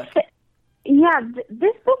knitting book? Yeah,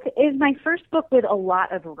 this book is my first book with a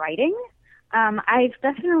lot of writing. I've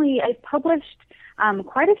published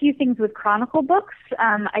quite a few things with Chronicle books.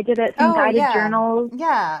 I did some guided journals.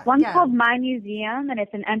 Yeah. One's called My Museum, and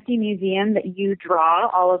it's an empty museum that you draw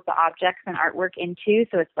all of the objects and artwork into.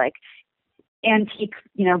 So it's like antique,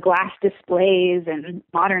 glass displays and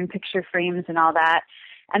modern picture frames and all that.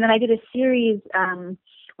 And then I did a series,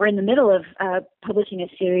 we're in the middle of publishing a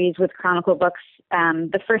series with Chronicle Books.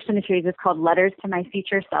 The first in the series is called Letters to My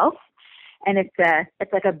Future Self. And it's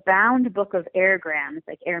like a bound book of airgrams,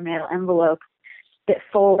 like airmail envelopes that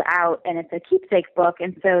fold out, and it's a keepsake book.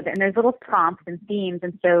 And there's little prompts and themes.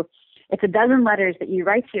 And so it's a dozen letters that you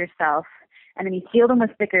write to yourself, and then you seal them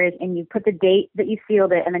with stickers, and you put the date that you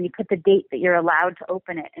sealed it, and then you put the date that you're allowed to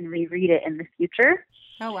open it and reread it in the future.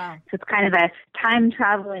 Oh, wow. So it's kind of a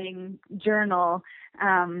time-traveling journal.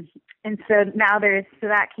 And so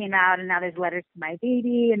that came out, and now there's Letters to My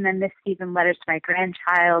Baby, and then this season Letters to My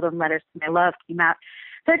Grandchild and Letters to My Love came out.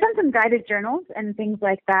 So I've done some guided journals and things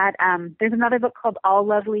like that. There's another book called All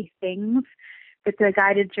Lovely Things. It's a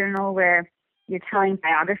guided journal where you're telling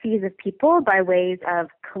biographies of people by ways of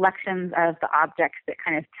collections of the objects that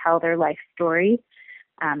kind of tell their life story.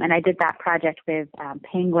 And I did that project with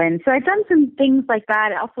Penguin. So I've done some things like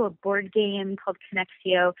that. Also a board game called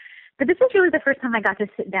Connexio. But this was really the first time I got to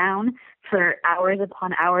sit down for hours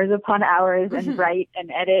upon hours upon hours and write and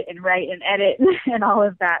edit and write and edit and all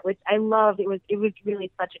of that, which I loved. It was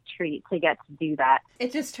really such a treat to get to do that.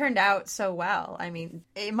 It just turned out so well. I mean,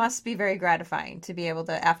 it must be very gratifying to be able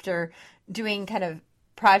to, after doing kind of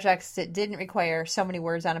projects that didn't require so many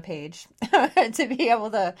words on a page, to be able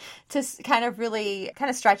to kind of really kind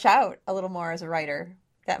of stretch out a little more as a writer.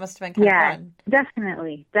 That must have been kind of fun.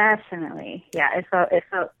 Definitely. Yeah, it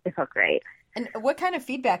felt great. And what kind of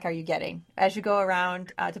feedback are you getting as you go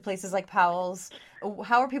around to places like Powell's?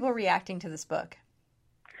 How are people reacting to this book?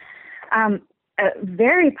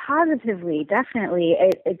 Very positively, definitely.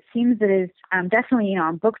 It seems that it's definitely,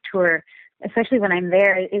 on book tour, especially when I'm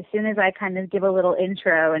there, as soon as I kind of give a little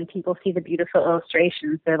intro and people see the beautiful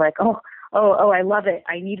illustrations, they're like, oh, I love it.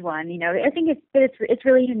 I need one. I think it's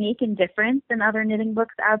really unique and different than other knitting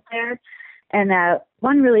books out there. And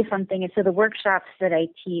one really fun thing is, so the workshops that I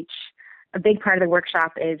teach, a big part of the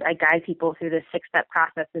workshop is I guide people through the 6-step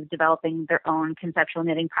process of developing their own conceptual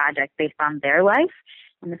knitting project based on their life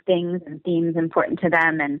and the things and themes important to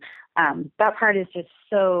them. And that part is just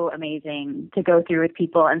so amazing to go through with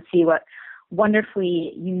people and see what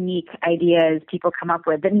wonderfully unique ideas people come up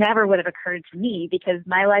with that never would have occurred to me because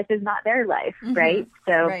my life is not their life, right?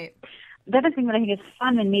 So the other thing that I think is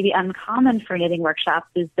fun and maybe uncommon for knitting workshops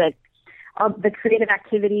is that all the creative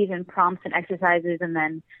activities and prompts and exercises and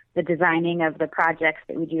then the designing of the projects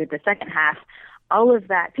that we do at the second half, all of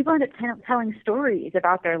that, people end up telling stories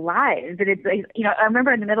about their lives. And it's, I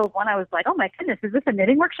remember in the middle of one, I was like, oh my goodness, is this a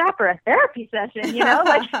knitting workshop or a therapy session?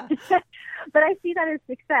 But I see that as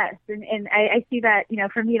success. And I see that,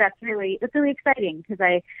 for me, that's really exciting because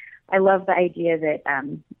I love the idea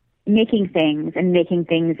that making things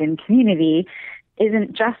in community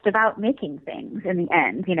isn't just about making things in the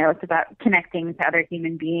end. It's about connecting to other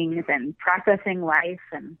human beings and processing life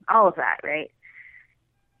and all of that, right?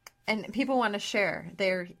 And people want to share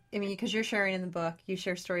because you're sharing in the book, you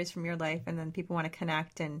share stories from your life, and then people want to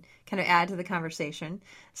connect and kind of add to the conversation.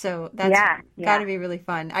 So that's got to be really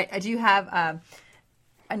fun. Do you have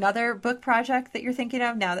another book project that you're thinking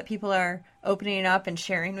of now that people are opening up and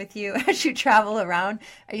sharing with you as you travel around?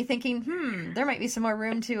 Are you thinking, there might be some more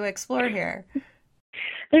room to explore here?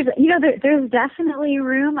 There's definitely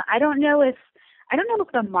room. I don't know if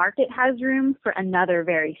the market has room for another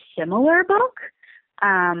very similar book.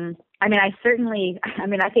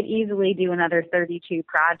 I could easily do another 32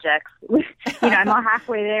 projects. I'm all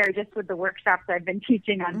halfway there just with the workshops I've been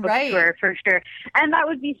teaching on book tour for sure. And that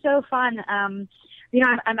would be so fun. I'm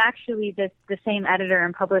actually the same editor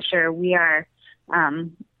and publisher. We are,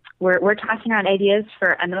 we're tossing around ideas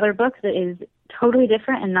for another book that is totally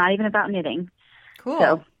different and not even about knitting. Cool.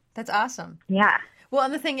 So, that's awesome. Yeah. Well,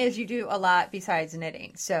 and the thing is, you do a lot besides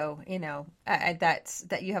knitting, so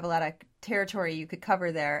that you have a lot of territory you could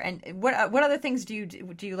cover there. And what other things do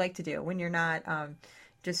you like to do when you're not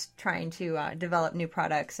just trying to develop new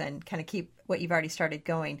products and kind of keep what you've already started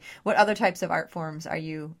going? What other types of art forms are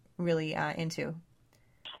you really into?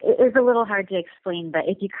 It's a little hard to explain, but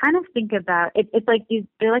if you kind of think about it, it's like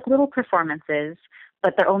they're like little performances,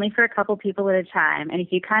 but they're only for a couple people at a time. And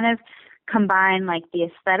if you kind of combine like the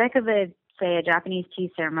aesthetic of a Japanese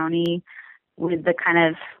tea ceremony with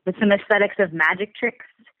some aesthetics of magic tricks,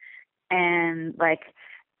 and like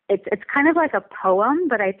it's kind of like a poem,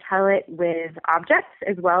 but I tell it with objects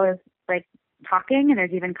as well as like talking, and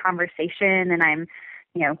there's even conversation, and I'm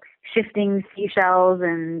shifting seashells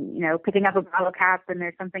and picking up a bottle cap and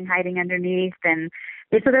there's something hiding underneath, and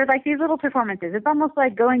so there's like these little performances. It's almost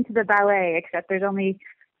like going to the ballet, except there's only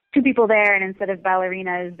 2 people there, and instead of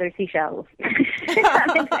ballerinas, they're seashells. If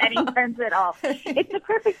that makes any sense at all. It's the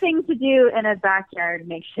perfect thing to do in a backyard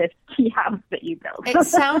makeshift tea house that you build. It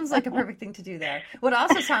sounds like a perfect thing to do there. What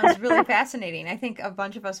also sounds really fascinating, I think a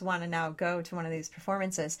bunch of us want to now go to one of these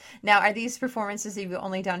performances. Now, are these performances that you've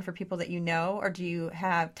only done for people that you know, or do you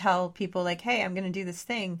tell people like, hey, I'm going to do this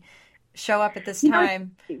thing, show up at this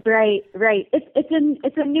time? Right.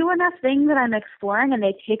 It's a new enough thing that I'm exploring, and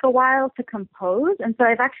they take a while to compose. And so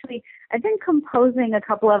I've been composing a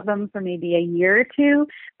couple of them for maybe a year or 2,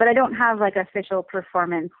 but I don't have like official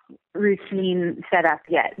performance routine set up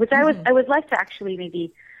yet, which I would like to actually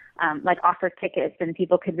maybe like offer tickets and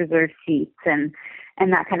people could reserve seats and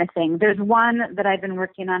that kind of thing. There's one that I've been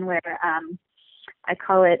working on where I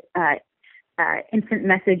call it instant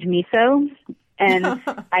message miso. And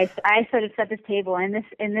I sort of set this table in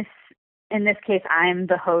this in this case, I'm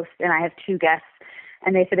the host and I have two guests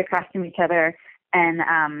and they sit across from each other, and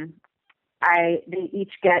they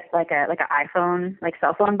each get like an iPhone, like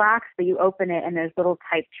cell phone box, but you open it and there's little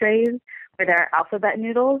type trays where there are alphabet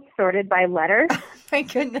noodles sorted by letter. My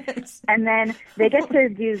goodness. And then they get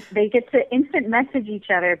to instant message each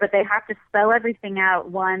other, but they have to spell everything out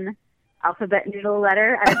one alphabet noodle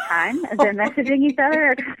letter at a time as they're messaging each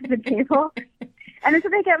other across the table. And so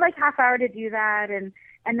they get like half hour to do that, and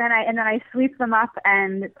then I sweep them up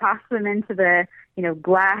and toss them into the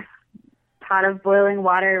glass pot of boiling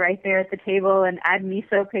water right there at the table and add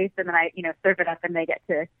miso paste, and then I serve it up and they get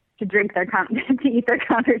to drink their to eat their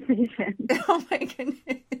conversation. Oh my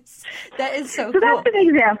goodness, that is so cool. That's an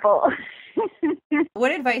example.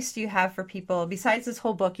 What advice do you have for people besides this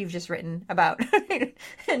whole book you've just written about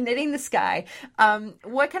knitting the sky?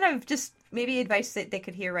 What kind of just maybe advice that they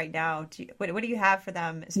could hear right now? What do you have for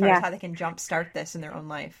them as far as how they can jumpstart this in their own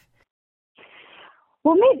life?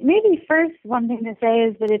 Well, maybe first one thing to say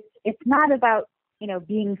is that it's not about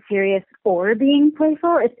being serious or being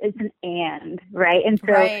playful. It's an and, right? And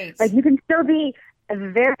so like you can still be a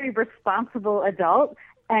very responsible adult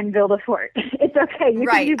and build a fort. It's okay. You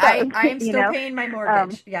can do both. I am still paying my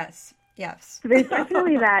mortgage. Yes. So there's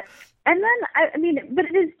definitely that. And then, but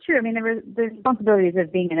it is true. I mean, the responsibilities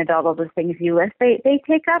of being an adult, all those things you list, they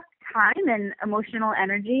take up time and emotional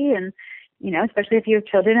energy, and especially if you have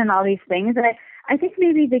children and all these things. And I think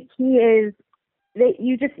maybe the key is that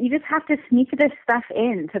you just have to sneak this stuff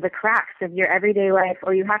into the cracks of your everyday life,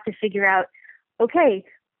 or you have to figure out, okay,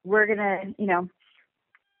 we're gonna,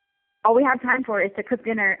 all we have time for is to cook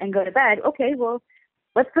dinner and go to bed. Okay, well,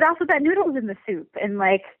 let's put alphabet noodles in the soup, and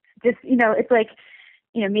it's like,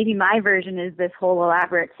 maybe my version is this whole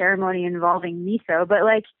elaborate ceremony involving miso, but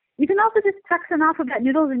like you can also just tuck some alphabet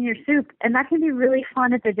noodles in your soup, and that can be really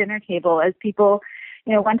fun at the dinner table. As people,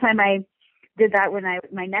 one time I did that when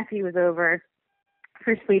my nephew was over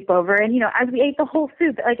for sleepover, and as we ate the whole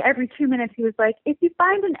soup, like every 2 minutes he was like, "If you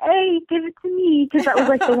find an A, give it to me," because that was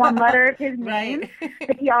like the one letter of his name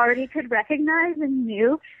that he already could recognize and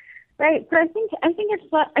knew, right? So I think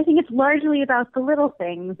it's largely about the little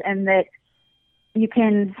things, and that you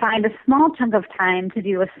can find a small chunk of time to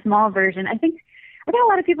do a small version. I think a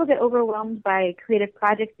lot of people get overwhelmed by creative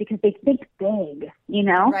projects because they think big,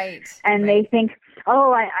 right? And they think,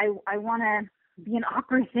 oh, I want to be an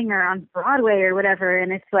opera singer on Broadway or whatever,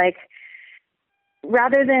 and it's like,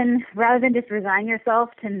 rather than just resign yourself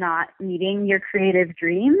to not meeting your creative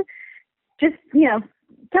dream, just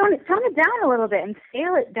tone it down a little bit and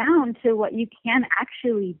scale it down to what you can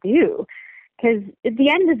actually do, because at the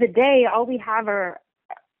end of the day, all we have are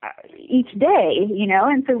each day,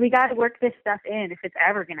 and so we got to work this stuff in if it's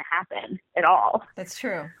ever going to happen at all. That's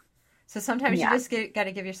true. So sometimes you just got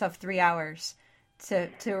to give yourself 3 hours to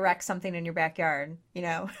erect something in your backyard,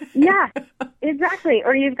 Yeah, exactly.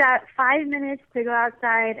 Or you've got 5 minutes to go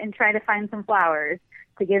outside and try to find some flowers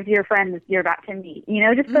to give to your friends you're about to meet.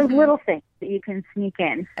 Just those little things that you can sneak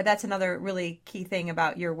in. That's another really key thing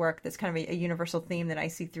about your work that's kind of a universal theme that I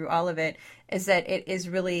see through all of it, is that it is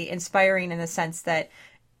really inspiring in the sense that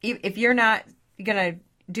if you're not going to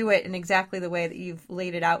do it in exactly the way that you've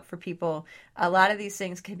laid it out for people, a lot of these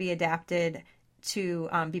things can be adapted to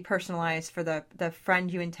be personalized for the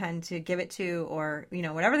friend you intend to give it to, or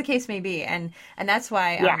whatever the case may be, and that's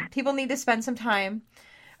why people need to spend some time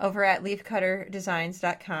over at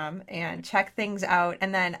LeafcutterDesigns.com and check things out,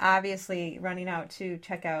 and then obviously running out to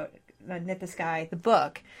check out Knit the Sky, the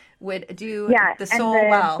book, would do the soul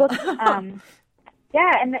well. Book,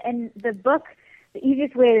 and the book, the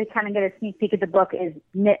easiest way to kind of get a sneak peek at the book is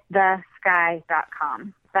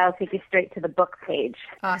knitthesky.com. That'll take you straight to the book page.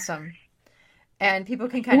 Awesome. And people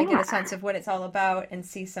can kind of get a sense of what it's all about and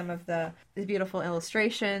see some of the beautiful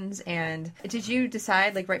illustrations. And did you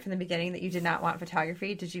decide, like right from the beginning, that you did not want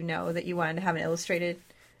photography? Did you know that you wanted to have an illustrated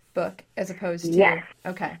book as opposed to... Yes.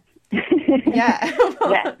 Okay. Yeah.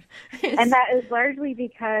 Yes. And that is largely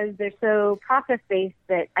because they're so process-based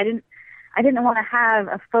that I didn't want to have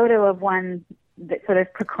a photo of one that sort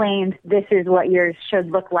of proclaimed, this is what yours should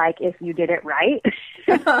look like if you did it right.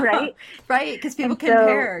 Right? Right, because people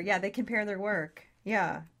compare. They compare their work.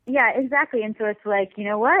 Yeah. Yeah, exactly. And so it's like, you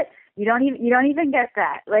know what? You don't even get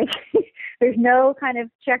that. Like, there's no kind of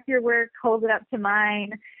check your work, hold it up to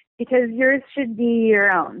mine, because yours should be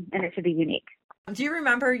your own and it should be unique. Do you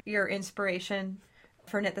remember your inspiration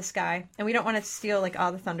for Knit the Sky? And we don't want to steal like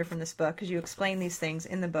all the thunder from this book because you explain these things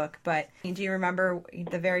in the book, but do you remember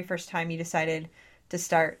the very first time you decided to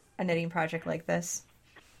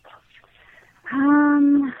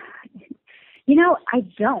I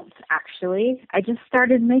don't actually. I just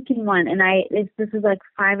started making one, and this is like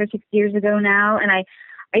 5 or 6 years ago now, and I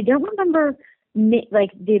don't remember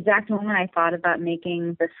like the exact moment I thought about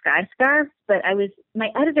making the sky scarf, but my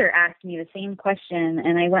editor asked me the same question,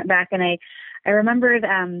 and I went back and I remembered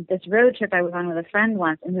this road trip I was on with a friend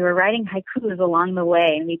once, and we were writing haikus along the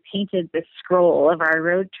way, and we painted this scroll of our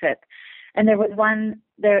road trip. And there was one,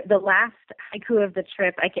 the last haiku of the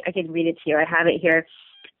trip, I can read it to you. I have it here. It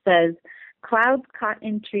says, "Clouds caught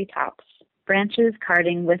in treetops, branches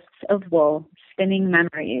carding wisps of wool, spinning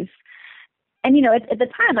memories." And, at the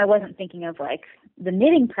time I wasn't thinking of like the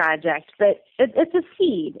knitting project, but it's a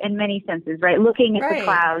seed in many senses, right? Looking at the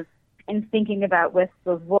clouds and thinking about wisps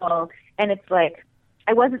of wool. And it's like,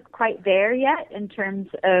 I wasn't quite there yet in terms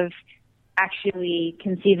of actually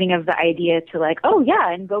conceiving of the idea to like, oh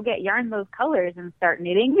yeah, and go get yarn those colors and start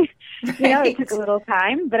knitting. It took a little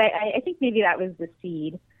time, but I think maybe that was the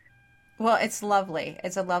seed. Well, it's lovely.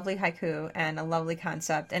 It's a lovely haiku and a lovely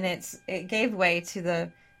concept. And it gave way to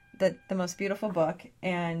the most beautiful book.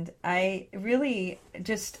 And I really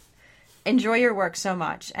just enjoy your work so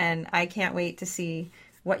much. And I can't wait to see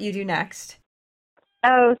what you do next.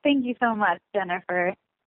 Oh, thank you so much, Jennifer.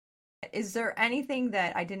 Is there anything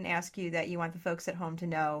that I didn't ask you that you want the folks at home to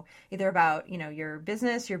know, either about, your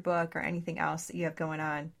business, your book, or anything else that you have going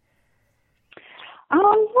on?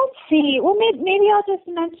 Let's see. Well, maybe I'll just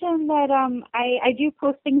mention that I do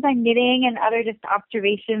post things on knitting and other just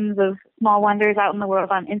observations of small wonders out in the world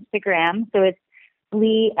on Instagram. So it's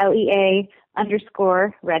Lea, Lea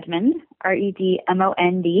 _Redmond, Redmond.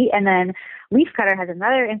 And then Leafcutter has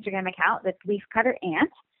another Instagram account that's LeafcutterAnt.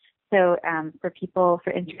 So for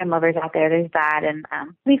Instagram lovers out there, there's that. And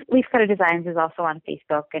LeafcutterDesigns is also on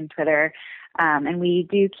Facebook and Twitter. And we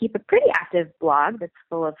do keep a pretty active blog that's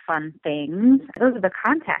full of fun things. Those are the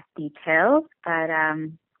contact details. But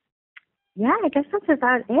yeah, I guess that's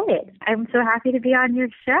about it. I'm so happy to be on your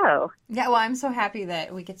show. Yeah, well, I'm so happy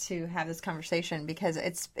that we get to have this conversation because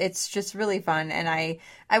it's just really fun. And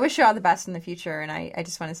I wish you all the best in the future. And I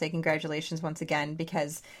just want to say congratulations once again,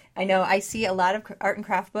 because I know I see a lot of art and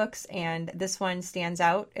craft books, and this one stands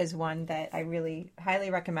out as one that I really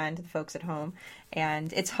highly recommend to the folks at home.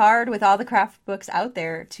 And it's hard with all the craft books out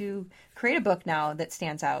there to create a book now that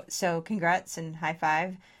stands out. So congrats and high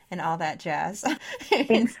five and all that jazz.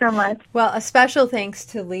 Thanks so much. Well, a special thanks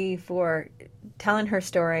to Lea for telling her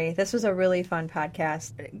story. This was a really fun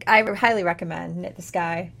podcast. I highly recommend Knit the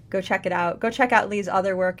Sky. Go check it out. Go check out Lea's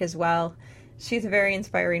other work as well. She's a very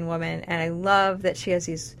inspiring woman, and I love that she has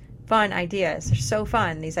these fun ideas. They're so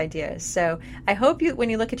fun, these ideas. So I hope when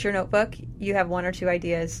you look at your notebook, you have 1 or 2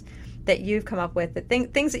 ideas that you've come up with,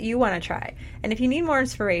 things that you want to try. And if you need more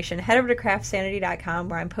inspiration, head over to CraftSanity.com,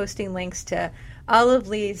 where I'm posting links to all of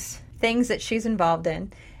Lea's things that she's involved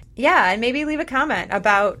in. Yeah, and maybe leave a comment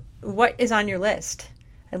about what is on your list.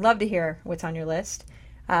 I'd love to hear what's on your list.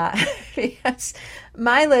 Because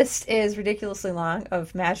my list is ridiculously long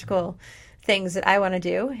of magical things that I want to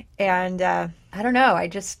do. And I don't know,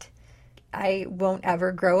 I won't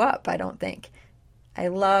ever grow up, I don't think. I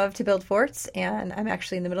love to build forts, and I'm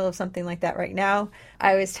actually in the middle of something like that right now.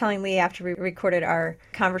 I was telling Lea after we recorded our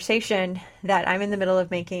conversation that I'm in the middle of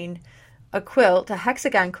making a quilt, a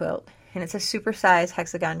hexagon quilt, and it's a super-sized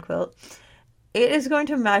hexagon quilt. It is going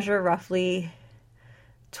to measure roughly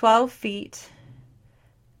 12 feet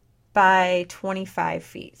by 25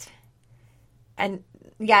 feet. And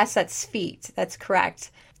yes, that's feet. That's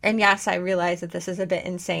correct. And yes, I realize that this is a bit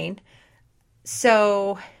insane.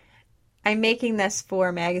 So I'm making this for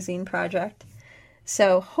a magazine project.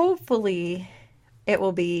 So hopefully it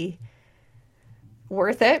will be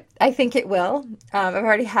worth it. I think it will. I've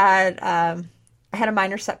already had, I had a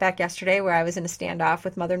minor setback yesterday where I was in a standoff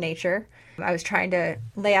with Mother Nature. I was trying to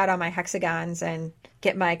lay out all my hexagons and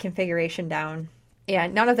get my configuration down,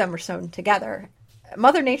 and none of them were sewn together.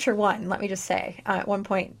 Mother Nature won, let me just say. At one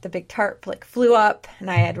point, the big tarp flew up, and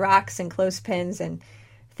I had rocks and clothespins and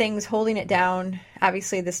things holding it down.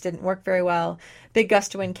 Obviously, this didn't work very well. Big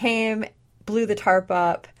gust of wind came, blew the tarp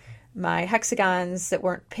up. My hexagons that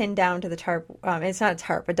weren't pinned down to the tarp, it's not a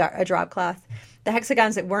tarp, a drop cloth. The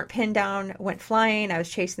hexagons that weren't pinned down went flying. I was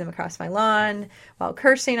chasing them across my lawn while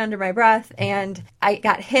cursing under my breath. And I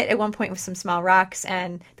got hit at one point with some small rocks,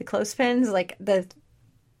 and the clothespins, the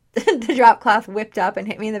drop cloth whipped up and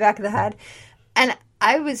hit me in the back of the head. And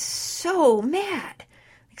I was so mad,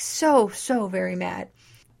 so very mad.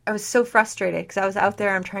 I was so frustrated because I was out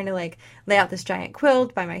there, I'm trying to lay out this giant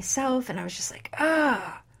quilt by myself, and I was just like,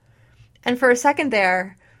 ah. And for a second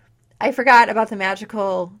there, I forgot about the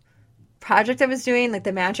magical project I was doing.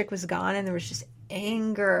 The magic was gone, and there was just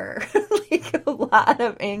anger, like a lot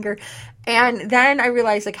of anger. And then I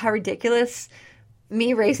realized like how ridiculous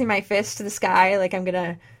me raising my fist to the sky, like I'm going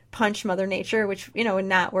to punch Mother Nature, which, you know, would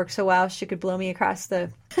not work so well. She could blow me across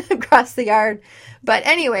the, across the yard. But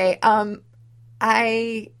anyway,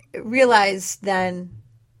 I realized then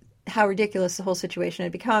how ridiculous the whole situation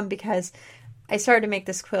had become, because I started to make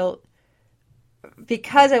this quilt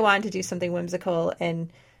because I wanted to do something whimsical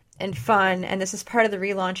and fun. And this is part of the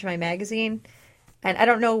relaunch of my magazine. And I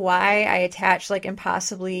don't know why I attach like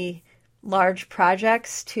impossibly large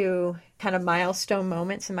projects to kind of milestone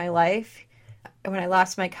moments in my life. When I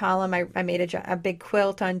lost my column, I made a big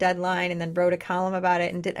quilt on deadline and then wrote a column about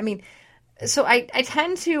it. And so I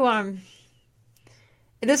tend to,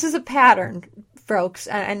 this is a pattern, folks.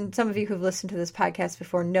 And some of you who've listened to this podcast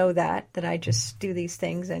before know that I just do these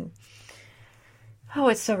things and, oh,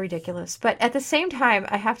 it's so ridiculous. But at the same time,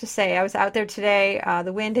 I have to say, I was out there today,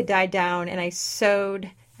 the wind had died down, and I sewed,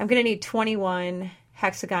 I'm going to need 21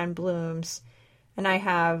 hexagon blooms, and I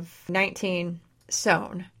have 19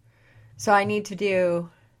 sewn. So I need to do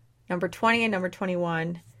number 20 and number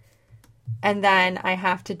 21, and then I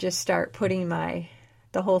have to just start putting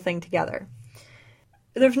the whole thing together.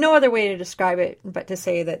 There's no other way to describe it but to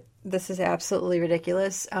say that this is absolutely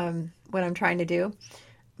ridiculous, what I'm trying to do.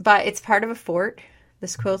 But it's part of a fort.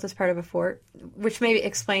 This quilt is part of a fort, which may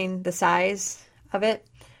explain the size of it.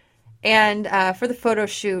 And for the photo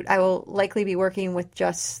shoot, I will likely be working with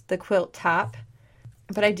just the quilt top.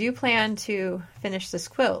 But I do plan to finish this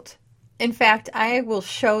quilt. In fact, I will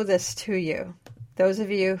show this to you. Those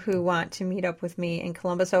of you who want to meet up with me in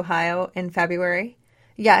Columbus, Ohio in February.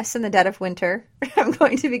 Yes, in the dead of winter, I'm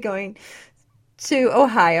going to be going to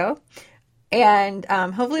Ohio. And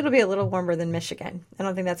hopefully it'll be a little warmer than Michigan. I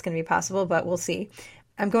don't think that's going to be possible, but we'll see.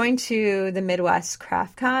 I'm going to the Midwest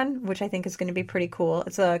Craft Con, which I think is going to be pretty cool.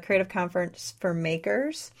 It's a creative conference for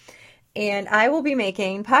makers. And I will be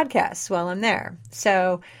making podcasts while I'm there.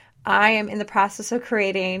 So I am in the process of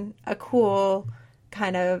creating a cool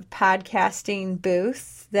kind of podcasting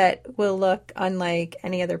booth that will look unlike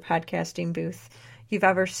any other podcasting booth you've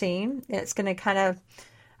ever seen. It's going to kind of,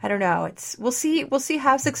 I don't know. We'll see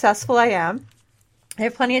how successful I am. I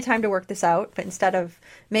have plenty of time to work this out, but instead of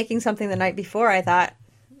making something the night before, I thought,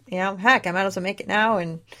 you know, heck, I might as well make it now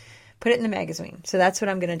and put it in the magazine. So that's what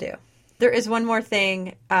I'm going to do. There is one more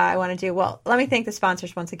thing I want to do. Well, let me thank the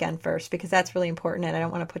sponsors once again first, because that's really important and I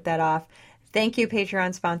don't want to put that off. Thank you,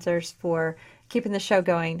 Patreon sponsors, for keeping the show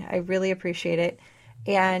going. I really appreciate it.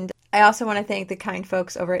 And I also want to thank the kind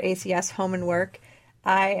folks over at ACS Home and Work.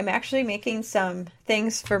 I am actually making some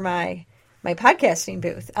things for my podcasting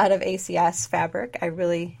booth out of ACS fabric. I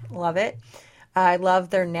really love it. I love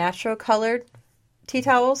their natural colored tea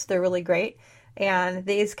towels. They're really great. And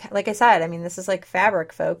these, like I said, I mean, this is like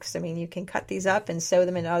fabric, folks. I mean, you can cut these up and sew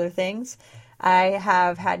them into other things. I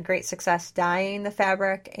have had great success dyeing the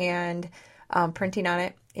fabric and printing on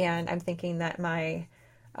it. And I'm thinking that my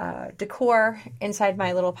decor inside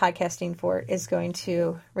my little podcasting fort is going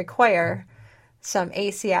to require some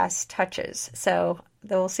ACS touches. So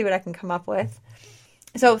we'll see what I can come up with.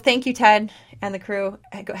 So thank you, Ted and the crew.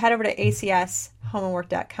 Head over to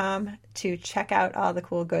acshomeandwork.com to check out all the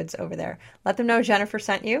cool goods over there. Let them know Jennifer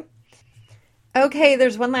sent you. Okay,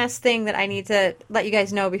 there's one last thing that I need to let you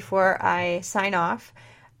guys know before I sign off.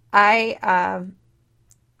 Oh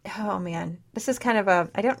man, this is kind of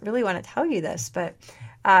I don't really want to tell you this, but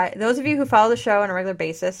those of you who follow the show on a regular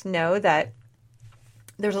basis know that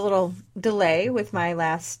there's a little delay with my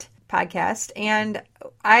last podcast, and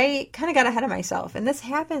I kind of got ahead of myself. And this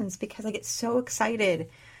happens because I get so excited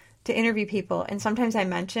to interview people. And sometimes I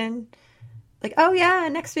mention like, oh yeah,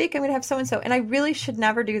 next week I'm going to have so-and-so. And I really should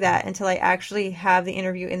never do that until I actually have the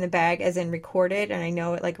interview in the bag, as in recorded. And I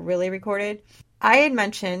know it like really recorded. I had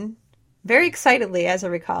mentioned very excitedly, as I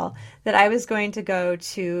recall, that I was going to go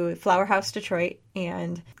to Flower House Detroit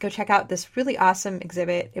and go check out this really awesome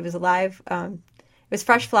exhibit. It was live. It was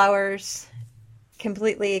fresh flowers,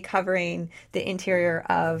 completely covering the interior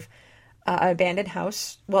of an abandoned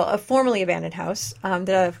house. Well, a formerly abandoned house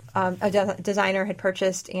that a designer had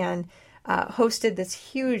purchased and hosted this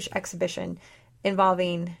huge exhibition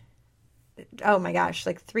involving, oh my gosh,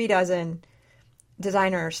 like 36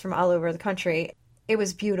 designers from all over the country. It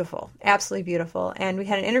was beautiful, absolutely beautiful. And we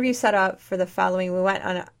had an interview set up for the following.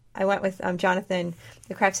 I went with Jonathan,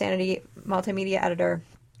 the CraftSanity multimedia editor.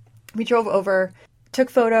 We drove over, took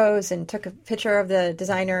photos and took a picture of the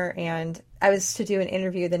designer, and I was to do an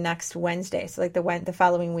interview the next Wednesday, so like the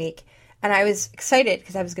following week. And I was excited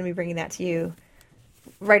because I was going to be bringing that to you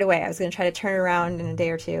right away. I was going to try to turn it around in a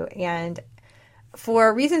day or two. And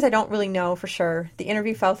for reasons I don't really know for sure, the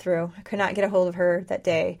interview fell through. I could not get a hold of her that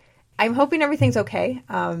day. I'm hoping everything's okay,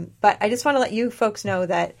 but I just want to let you folks know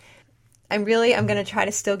that I'm going to try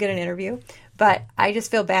to still get an interview, but I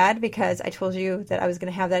just feel bad because I told you that I was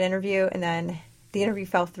going to have that interview and then the interview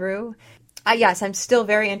fell through. Yes, I'm still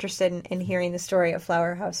very interested in hearing the story of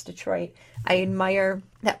Flower House Detroit. I admire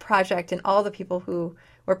that project and all the people who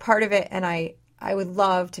were part of it, and I would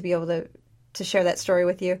love to be able to share that story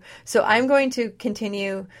with you. So I'm going to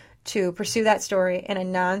continue to pursue that story in a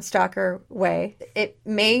non-stalker way. It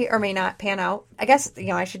may or may not pan out. I guess,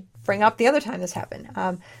 I should bring up the other time this happened.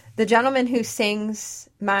 The gentleman who sings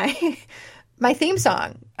my theme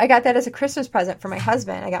song, I got that as a Christmas present for my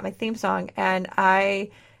husband. I got my theme song, and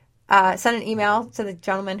I sent an email to the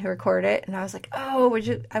gentleman who recorded it, and I was like, "Oh,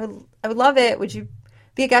 I would love it. Would you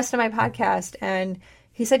be a guest on my podcast?" And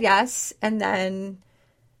he said yes. And then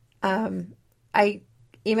I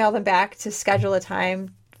emailed him back to schedule a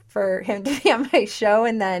time for him to be on my show,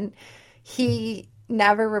 and then he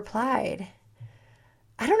never replied.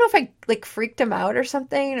 I don't know if I freaked him out or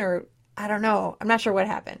something, or I don't know. I'm not sure what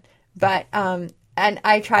happened, but and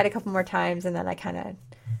I tried a couple more times, and then I kind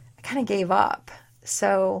of gave up.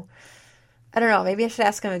 So I don't know. Maybe I should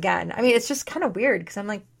ask him again. I mean, it's just kind of weird because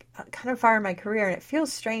I'm kind of far in my career, and it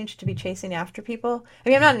feels strange to be chasing after people. I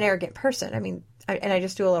mean, I'm not an arrogant person. I mean, and I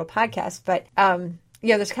just do a little podcast, but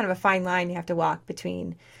there's kind of a fine line you have to walk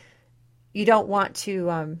between. You don't want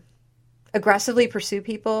to aggressively pursue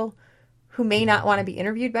people who may not want to be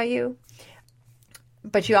interviewed by you,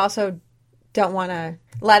 but you also don't want to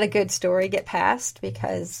let a good story get past,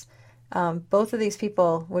 because both of these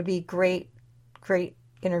people would be great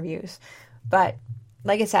interviews. But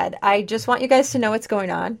like I said, I just want you guys to know what's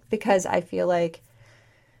going on, because I feel like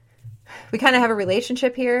we kind of have a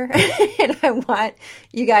relationship here, and I want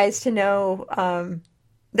you guys to know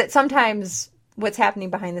that sometimes what's happening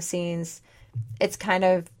behind the scenes, it's kind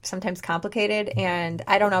of sometimes complicated, and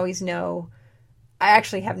I don't always know. I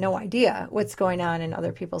actually have no idea what's going on in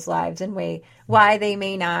other people's lives and why they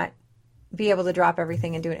may not be able to drop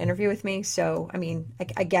everything and do an interview with me. So, I mean,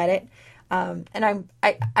 I get it. And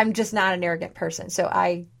I'm just not an arrogant person. So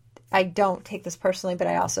I don't take this personally, but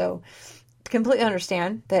I also completely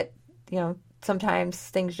understand that, sometimes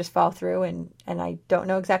things just fall through, and I don't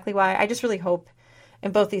know exactly why. I just really hope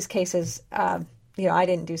in both these cases, I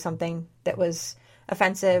didn't do something that was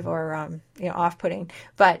offensive or, off-putting,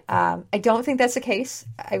 but I don't think that's the case.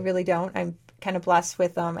 I really don't. I'm kind of blessed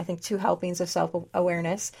with, I think, 2 helpings of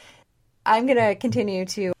self-awareness. I'm going to continue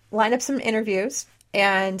to line up some interviews,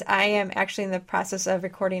 and I am actually in the process of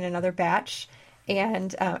recording another batch,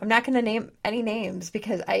 and I'm not going to name any names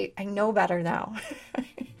because I know better now.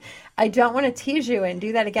 I don't want to tease you and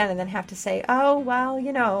do that again and then have to say, oh, well,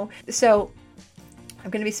 So I'm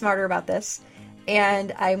going to be smarter about this,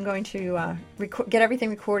 and I'm going to get everything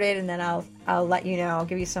recorded, and then I'll let you know. I'll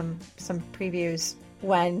give you some previews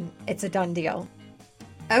when it's a done deal.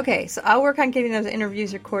 Okay, so I'll work on getting those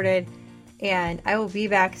interviews recorded, and I will be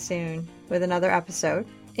back soon with another episode.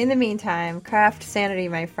 In the meantime, CraftSanity,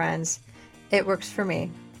 my friends. It works for me.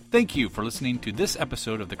 Thank you for listening to this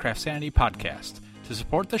episode of the CraftSanity podcast. To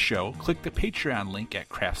support the show, click the Patreon link at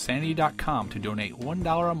CraftSanity.com to donate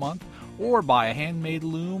 $1 a month, or buy a handmade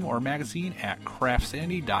loom or magazine at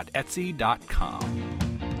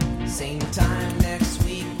CraftSanity.etsy.com. Same time next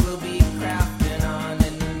week, we'll be crafting.